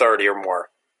anybody with 30 or more.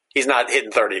 He's not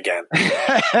hitting 30 again.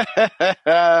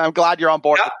 I'm glad you're on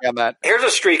board on that. Here's a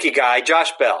streaky guy,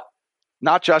 Josh Bell.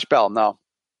 Not Josh Bell, no.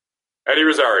 Eddie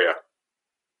Rosario.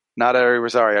 Not Eddie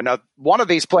Rosario. Now, one of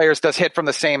these players does hit from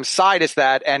the same side as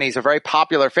that, and he's a very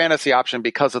popular fantasy option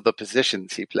because of the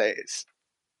positions he plays.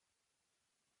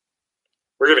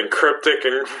 We're getting cryptic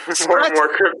and more and more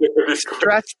cryptic with these clues.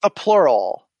 Stress the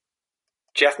plural.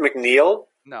 Jeff McNeil?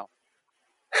 No.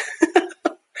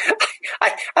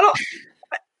 I don't.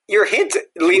 Your hint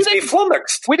leaves me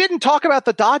flummoxed. We didn't talk about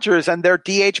the Dodgers and their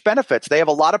DH benefits. They have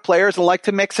a lot of players that like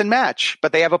to mix and match,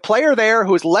 but they have a player there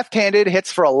who's left-handed,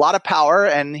 hits for a lot of power,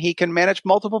 and he can manage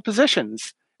multiple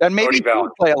positions. And maybe he can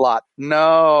play a lot.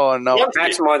 No.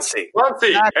 Max Muncy.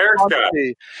 Eric's got.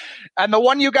 And the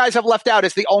one you guys have left out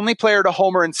is the only player to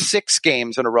homer in 6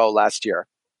 games in a row last year.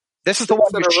 This is the one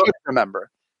you should remember.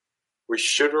 We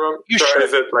should remember? You should.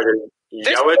 Is it like a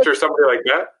Yelich or somebody like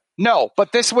that? No,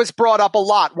 but this was brought up a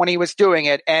lot when he was doing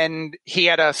it, and he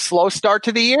had a slow start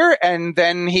to the year, and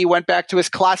then he went back to his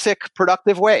classic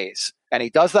productive ways, and he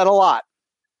does that a lot.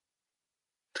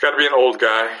 It's got to be an old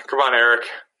guy. Come on, Eric.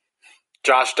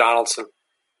 Josh Donaldson.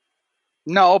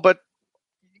 No, but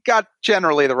you got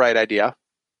generally the right idea.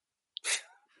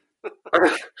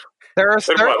 Like a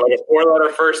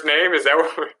 4-letter first name? Is that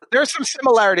what There's some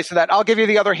similarities to that. I'll give you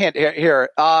the other hint here.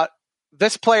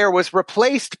 This player was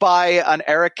replaced by an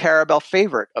Eric Carabell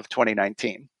favorite of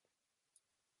 2019.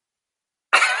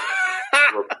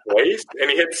 Replaced? And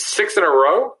he hit 6 in a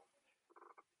row?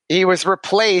 He was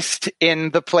replaced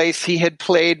in the place he had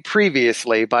played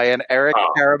previously by an Eric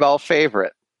Carabell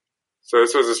favorite. So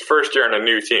this was his first year on a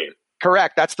new team.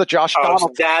 Correct. That's the Josh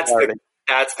Donaldson. So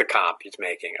that's the comp he's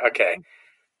making. Okay.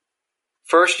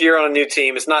 First year on a new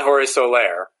team. It's not Jorge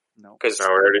Soler. No. Because we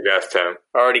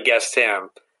already guessed him.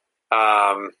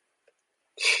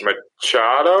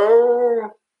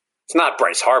 Machado? It's not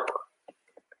Bryce Harper.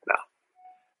 No.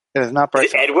 It is not Bryce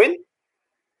Is it Edwin?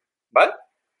 What?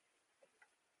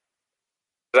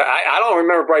 I don't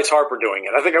remember Bryce Harper doing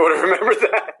it. I think I would have remembered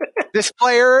that. This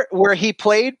player, where he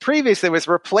played previously, was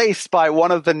replaced by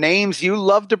one of the names you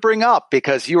love to bring up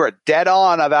because you are dead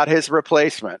on about his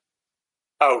replacement.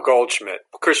 Oh, Goldschmidt.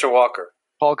 Christian Walker.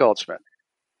 Paul Goldschmidt.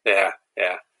 Yeah.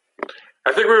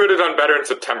 I think we would have done better in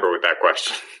September with that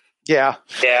question. Yeah.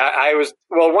 Yeah, I was.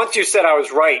 Well, once you said I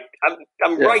was right,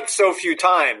 I'm right so few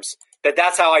times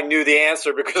that's how I knew the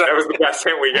answer because that was the best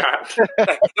hint we got.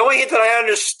 The only hint that I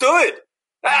understood.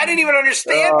 I didn't even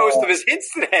understand most of his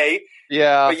hints today.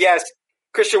 Yeah. But yes,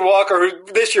 Christian Walker,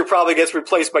 who this year probably gets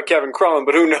replaced by Kevin Cron,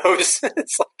 but who knows?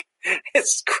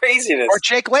 It's craziness. Or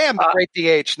Jake Lamb, the great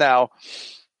DH now.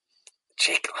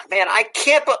 Jake, man, I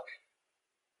can't.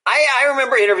 I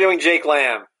remember interviewing Jake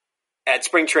Lamb at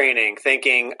spring training,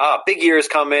 thinking, big year is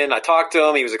coming. I talked to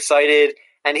him; he was excited,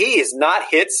 and he has not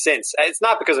hit since. It's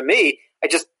not because of me.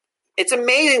 It's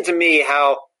amazing to me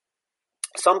how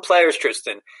some players,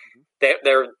 Tristan,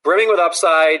 they're brimming with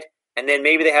upside, and then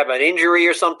maybe they have an injury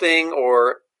or something,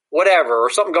 or whatever, or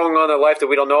something going on in their life that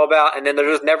we don't know about, and then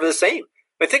they're just never the same.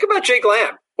 But think about Jake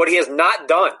Lamb, what he has not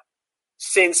done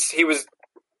since he was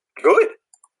good.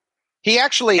 He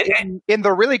actually, in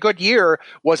the really good year,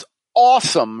 was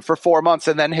awesome for 4 months,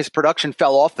 and then his production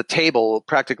fell off the table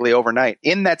practically overnight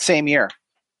in that same year.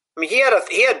 I mean, he had a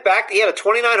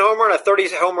 29 homer and a 30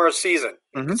 homer season,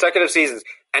 consecutive seasons,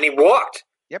 and he walked,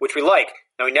 which we like.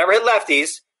 Now, he never hit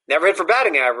lefties, never hit for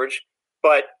batting average,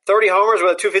 but 30 homers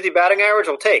with a 250 batting average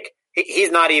will take. He's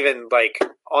not even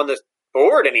on the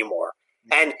board anymore.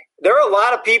 And there are a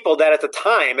lot of people that at the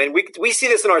time, and we see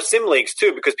this in our sim leagues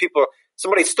too, because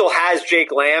somebody still has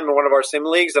Jake Lamb in one of our sim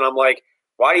leagues, and I'm like,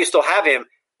 why do you still have him?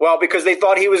 Well, because they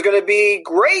thought he was going to be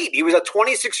great. He was a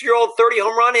 26-year-old 30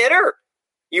 home run hitter.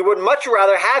 You would much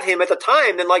rather have him at the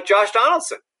time than Josh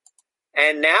Donaldson.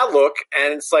 And now look,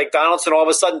 and it's like Donaldson all of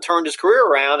a sudden turned his career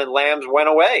around and Lamb's went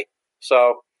away.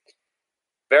 So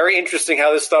very interesting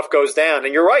how this stuff goes down.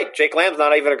 And you're right, Jake Lamb's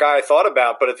not even a guy I thought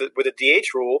about, but with a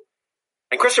DH rule.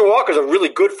 And Christian Walker's a really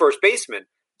good first baseman.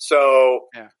 So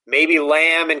maybe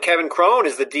Lamb and Kevin Cron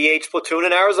is the DH platoon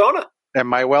in Arizona. It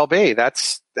might well be.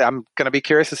 I'm going to be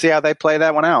curious to see how they play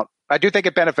that one out. I do think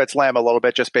it benefits Lamb a little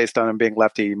bit just based on him being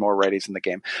lefty, more righties in the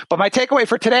game. But my takeaway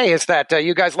for today is that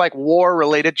you guys like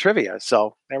war-related trivia.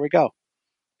 So there we go.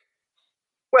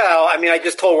 Well, I mean, I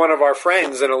just told one of our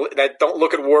friends that don't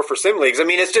look at war for sim leagues. I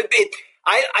mean, it's just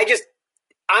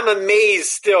I'm amazed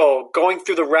still going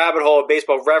through the rabbit hole of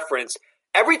Baseball Reference.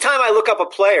 Every time I look up a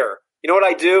player, you know what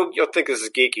I do? You'll think this is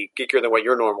geekier than what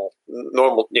you're normal,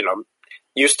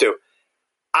 used to.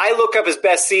 I look up his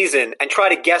best season and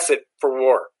try to guess it for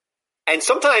war. And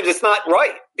sometimes it's not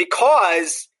right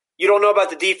because you don't know about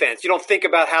the defense. You don't think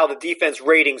about how the defense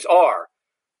ratings are.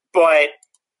 But,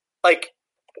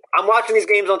 I'm watching these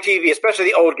games on TV, especially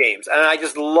the old games, and I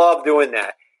just love doing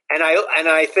that. And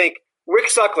I think, Rick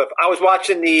Sutcliffe. I was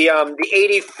watching the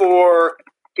 '84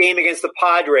 game against the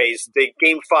Padres, the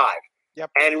Game 5.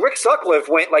 Yep. And Rick Sutcliffe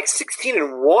went like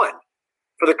 16-1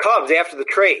 for the Cubs after the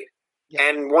trade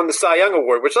and won the Cy Young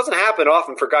Award, which doesn't happen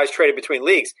often for guys traded between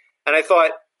leagues. And I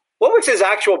thought, what was his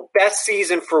actual best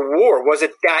season for WAR? Was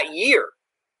it that year?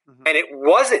 Mm-hmm. And it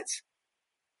wasn't,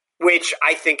 which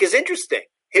I think is interesting.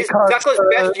 Sutcliffe's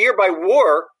best year by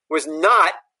WAR was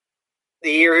not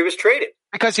the year he was traded.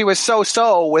 Because he was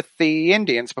so-so with the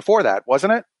Indians before that,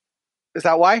 wasn't it? Is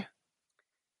that why?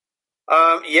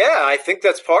 Yeah, I think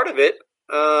that's part of it.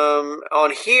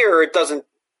 On here, it doesn't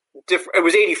differ. It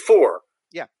was 84.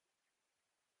 Yeah.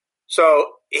 So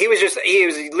he was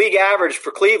league average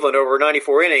for Cleveland over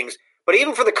 94 innings. But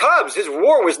even for the Cubs, his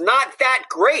WAR was not that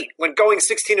great when going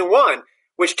 16-1,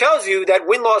 which tells you that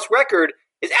win-loss record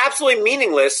is absolutely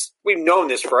meaningless. We've known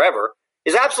this forever.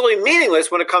 Is absolutely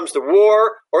meaningless when it comes to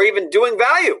WAR or even doing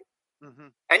value. Mm-hmm.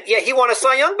 And yeah, he won a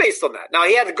Cy Young based on that. Now,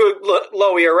 he had a good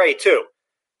low ERA too.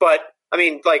 But, I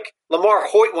mean, like, Lamar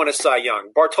Hoyt won a Cy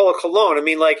Young. Bartolo Colon, I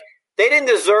mean, like, they didn't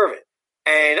deserve it.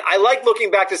 And I like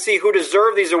looking back to see who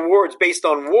deserved these awards based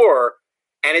on WAR.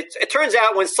 And it turns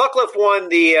out when Sutcliffe won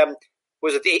it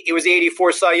was the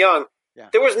 84 Cy Young,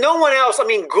 there was no one else. I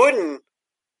mean, Gooden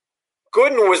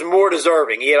was more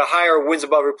deserving. He had a higher wins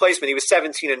above replacement. He was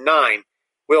 17-9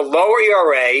 with a lower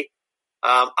ERA,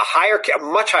 a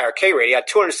much higher K rate. He had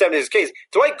 270 Ks.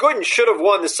 Dwight Gooden should have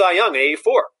won the Cy Young in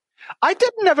 84. I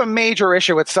didn't have a major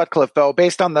issue with Sutcliffe, though,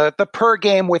 based on the per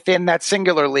game within that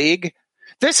singular league.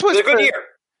 This was a good year.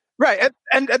 Right.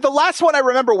 And the last one I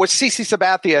remember was CC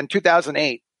Sabathia in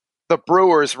 2008, the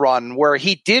Brewers run, where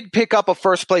he did pick up a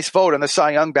first-place vote in the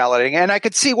Cy Young balloting, and I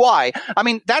could see why. I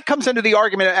mean, that comes into the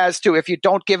argument as to if you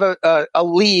don't give a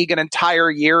league an entire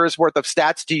year's worth of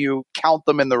stats, do you count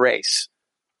them in the race?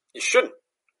 You shouldn't.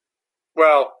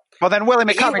 Well, then Willie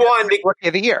McCovey won Rookie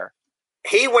of the Year.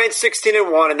 He went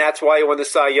 16-1, and that's why he won the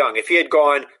Cy Young. If he had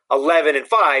gone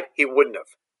 11-5, he wouldn't have.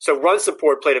 So run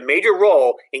support played a major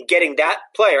role in getting that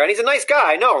player, and he's a nice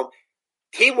guy, I know him.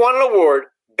 He won an award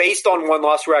based on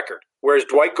one-loss record, whereas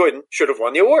Dwight Gooden should have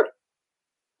won the award.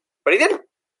 But he didn't.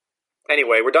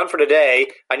 Anyway, we're done for today.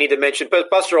 I need to mention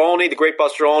Buster Olney, the great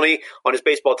Buster Olney, on his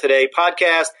Baseball Today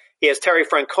podcast. He has Terry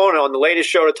Francona on the latest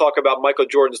show to talk about Michael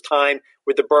Jordan's time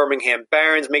with the Birmingham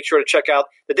Barons. Make sure to check out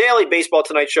the daily Baseball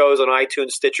Tonight shows on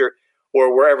iTunes, Stitcher,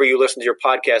 or wherever you listen to your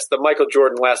podcast. The Michael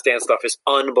Jordan Last Dance stuff is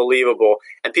unbelievable.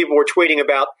 And people were tweeting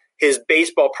about his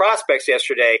baseball prospects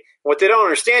yesterday. What they don't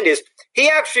understand is he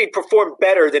actually performed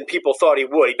better than people thought he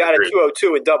would. He batted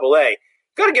 .202 in Double-A.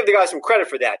 Got to give the guy some credit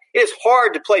for that. It is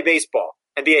hard to play baseball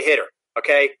and be a hitter,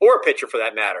 okay, or a pitcher for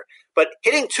that matter. But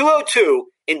hitting .202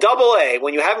 in Double-A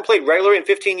when you haven't played regularly in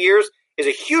 15 years is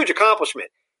a huge accomplishment.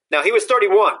 Now, he was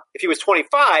 31. If he was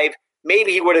 25,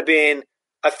 maybe he would have been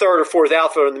a third or fourth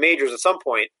outfielder in the majors at some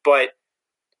point. But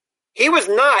he was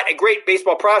not a great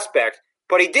baseball prospect,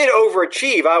 but he did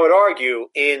overachieve, I would argue,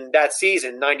 in that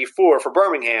season, 94, for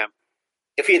Birmingham.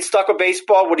 If he had stuck with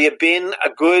baseball, would he have been a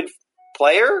good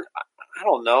player? I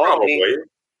don't know.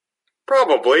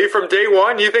 Probably. From day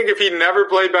one, you think if he never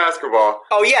played basketball?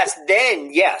 Oh, yes.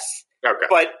 Then, yes. Okay.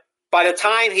 But by the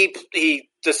time he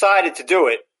decided to do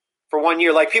it for 1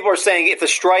 year, like people are saying, if the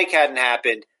strike hadn't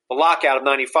happened, the lockout of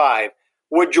 95,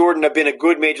 would Jordan have been a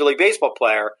good Major League Baseball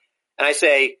player? And I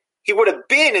say he would have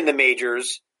been in the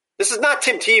majors. This is not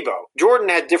Tim Tebow. Jordan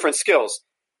had different skills.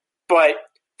 But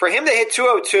for him to hit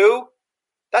 .202,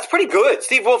 that's pretty good.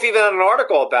 Steve Wolf even had an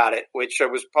article about it, which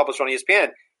was published on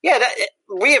ESPN. Yeah,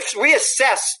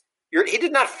 reassess. He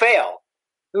did not fail.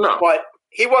 No. But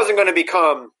he wasn't going to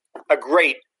become a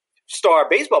great star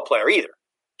baseball player either.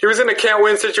 He was in a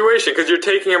can't-win situation because you're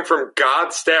taking him from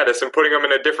God status and putting him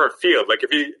in a different field. Like,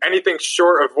 if anything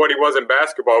short of what he was in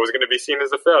basketball was going to be seen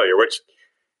as a failure, which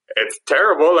it's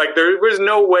terrible. Like, there was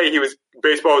no way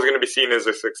baseball was going to be seen as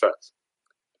a success.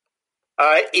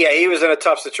 Yeah, he was in a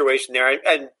tough situation there.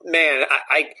 And man,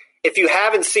 if you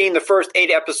haven't seen the first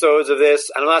 8 episodes of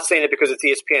this, and I'm not saying it because it's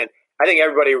ESPN, I think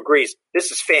everybody agrees,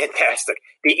 this is fantastic.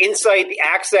 The insight, the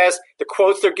access, the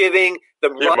quotes they're giving, the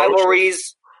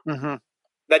rivalries. Mm-hmm.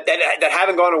 That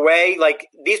haven't gone away. Like,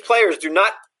 these players do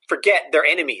not forget their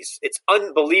enemies. It's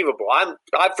unbelievable.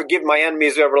 I've forgiven my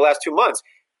enemies over the last 2 months.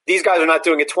 These guys are not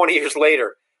doing it 20 years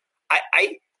later.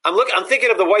 I'm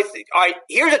thinking of the White. All right,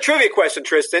 here's a trivia question,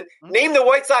 Tristan. Mm-hmm. Name the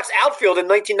White Sox outfield in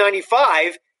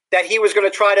 1995 that he was going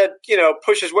to try to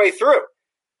push his way through.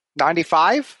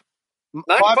 95?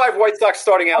 95 White Sox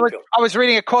starting outfield. I was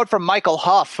reading a quote from Michael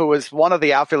Huff, who was one of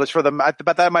the outfielders for them,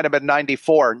 but that might have been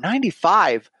 94.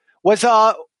 95 was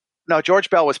no,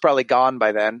 George Bell was probably gone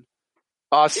by then.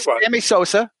 Sammy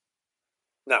Sosa.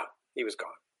 No. He was gone.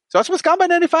 So that's was gone by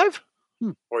 95?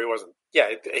 Or he wasn't. Yeah,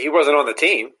 he wasn't on the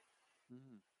team.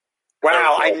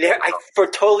 Wow, I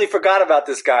totally forgot about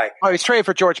this guy. Oh, he's traded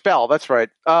for George Bell. That's right.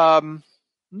 Lance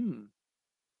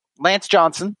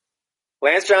Johnson.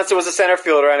 Lance Johnson was a center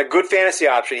fielder and a good fantasy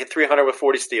option. He hit 300 with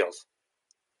 40 steals.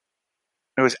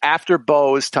 It was after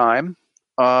Bo's time.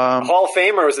 Hall of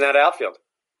Famer was in that outfield.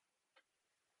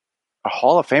 A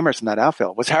Hall of Famer's in that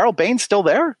outfield. Was Harold Baines still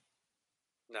there?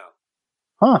 No.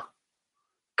 Huh.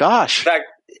 Gosh. In fact,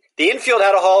 the infield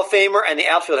had a Hall of Famer and the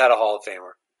outfield had a Hall of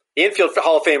Famer. The infield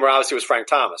Hall of Famer obviously was Frank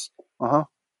Thomas. Uh-huh.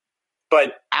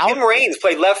 But Tim Raines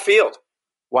played left field.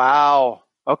 Wow.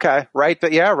 Okay. Right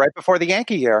before the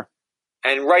Yankee year.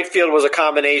 And right field was a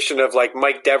combination of like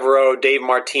Mike Devereaux, Dave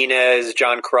Martinez,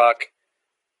 John Kruk.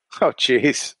 Oh,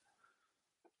 jeez.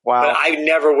 Wow. But I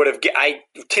never would have.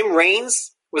 Tim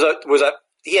Raines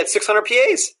he had 600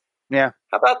 PAs. Yeah.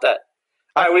 How about that?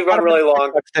 All right, we've gone really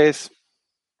long.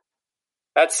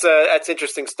 That's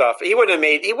interesting stuff. He wouldn't have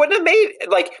made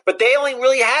but they only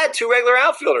really had 2 regular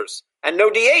outfielders and no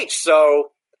DH.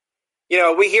 So,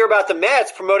 we hear about the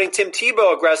Mets promoting Tim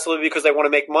Tebow aggressively because they want to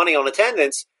make money on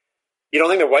attendance. You don't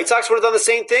think the White Sox would have done the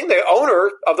same thing? The owner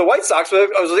of the White Sox was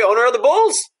the owner of the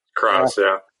Bulls. Krause,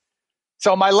 yeah.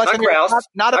 So my lesson is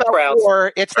not about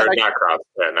war. It's not Krause.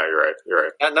 Yeah, no, you're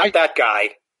right. Not that guy.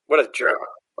 What a jerk.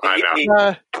 I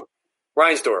know.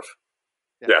 Reinsdorf.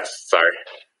 Yes, sorry.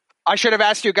 I should have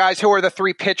asked you guys who are the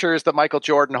 3 pitchers that Michael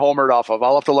Jordan homered off of.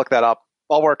 I'll have to look that up.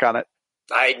 I'll work on it.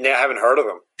 I haven't heard of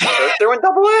them. They're in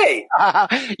AA.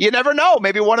 You never know.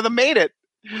 Maybe one of them made it.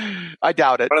 I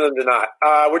doubt it. One of them did not.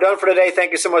 We're done for today.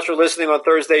 Thank you so much for listening. On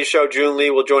Thursday's show, June Lee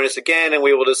will join us again, and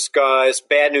we will discuss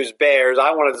Bad News Bears.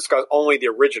 I want to discuss only the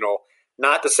original,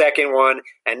 not the second one,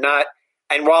 and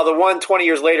while the one 20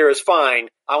 years later is fine,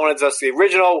 I want to discuss the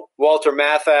original, Walter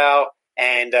Matthau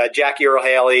and Jackie Earle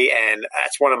Haley, and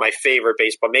that's one of my favorite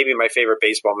maybe my favorite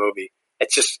baseball movie.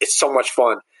 It's so much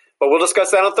fun. But we'll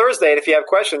discuss that on Thursday, and if you have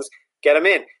questions, get them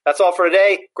in. That's all for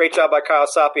today. Great job by Kyle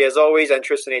Soppe, as always, and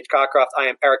Tristan H. Cockcroft. I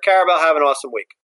am Eric Carabell. Have an awesome week.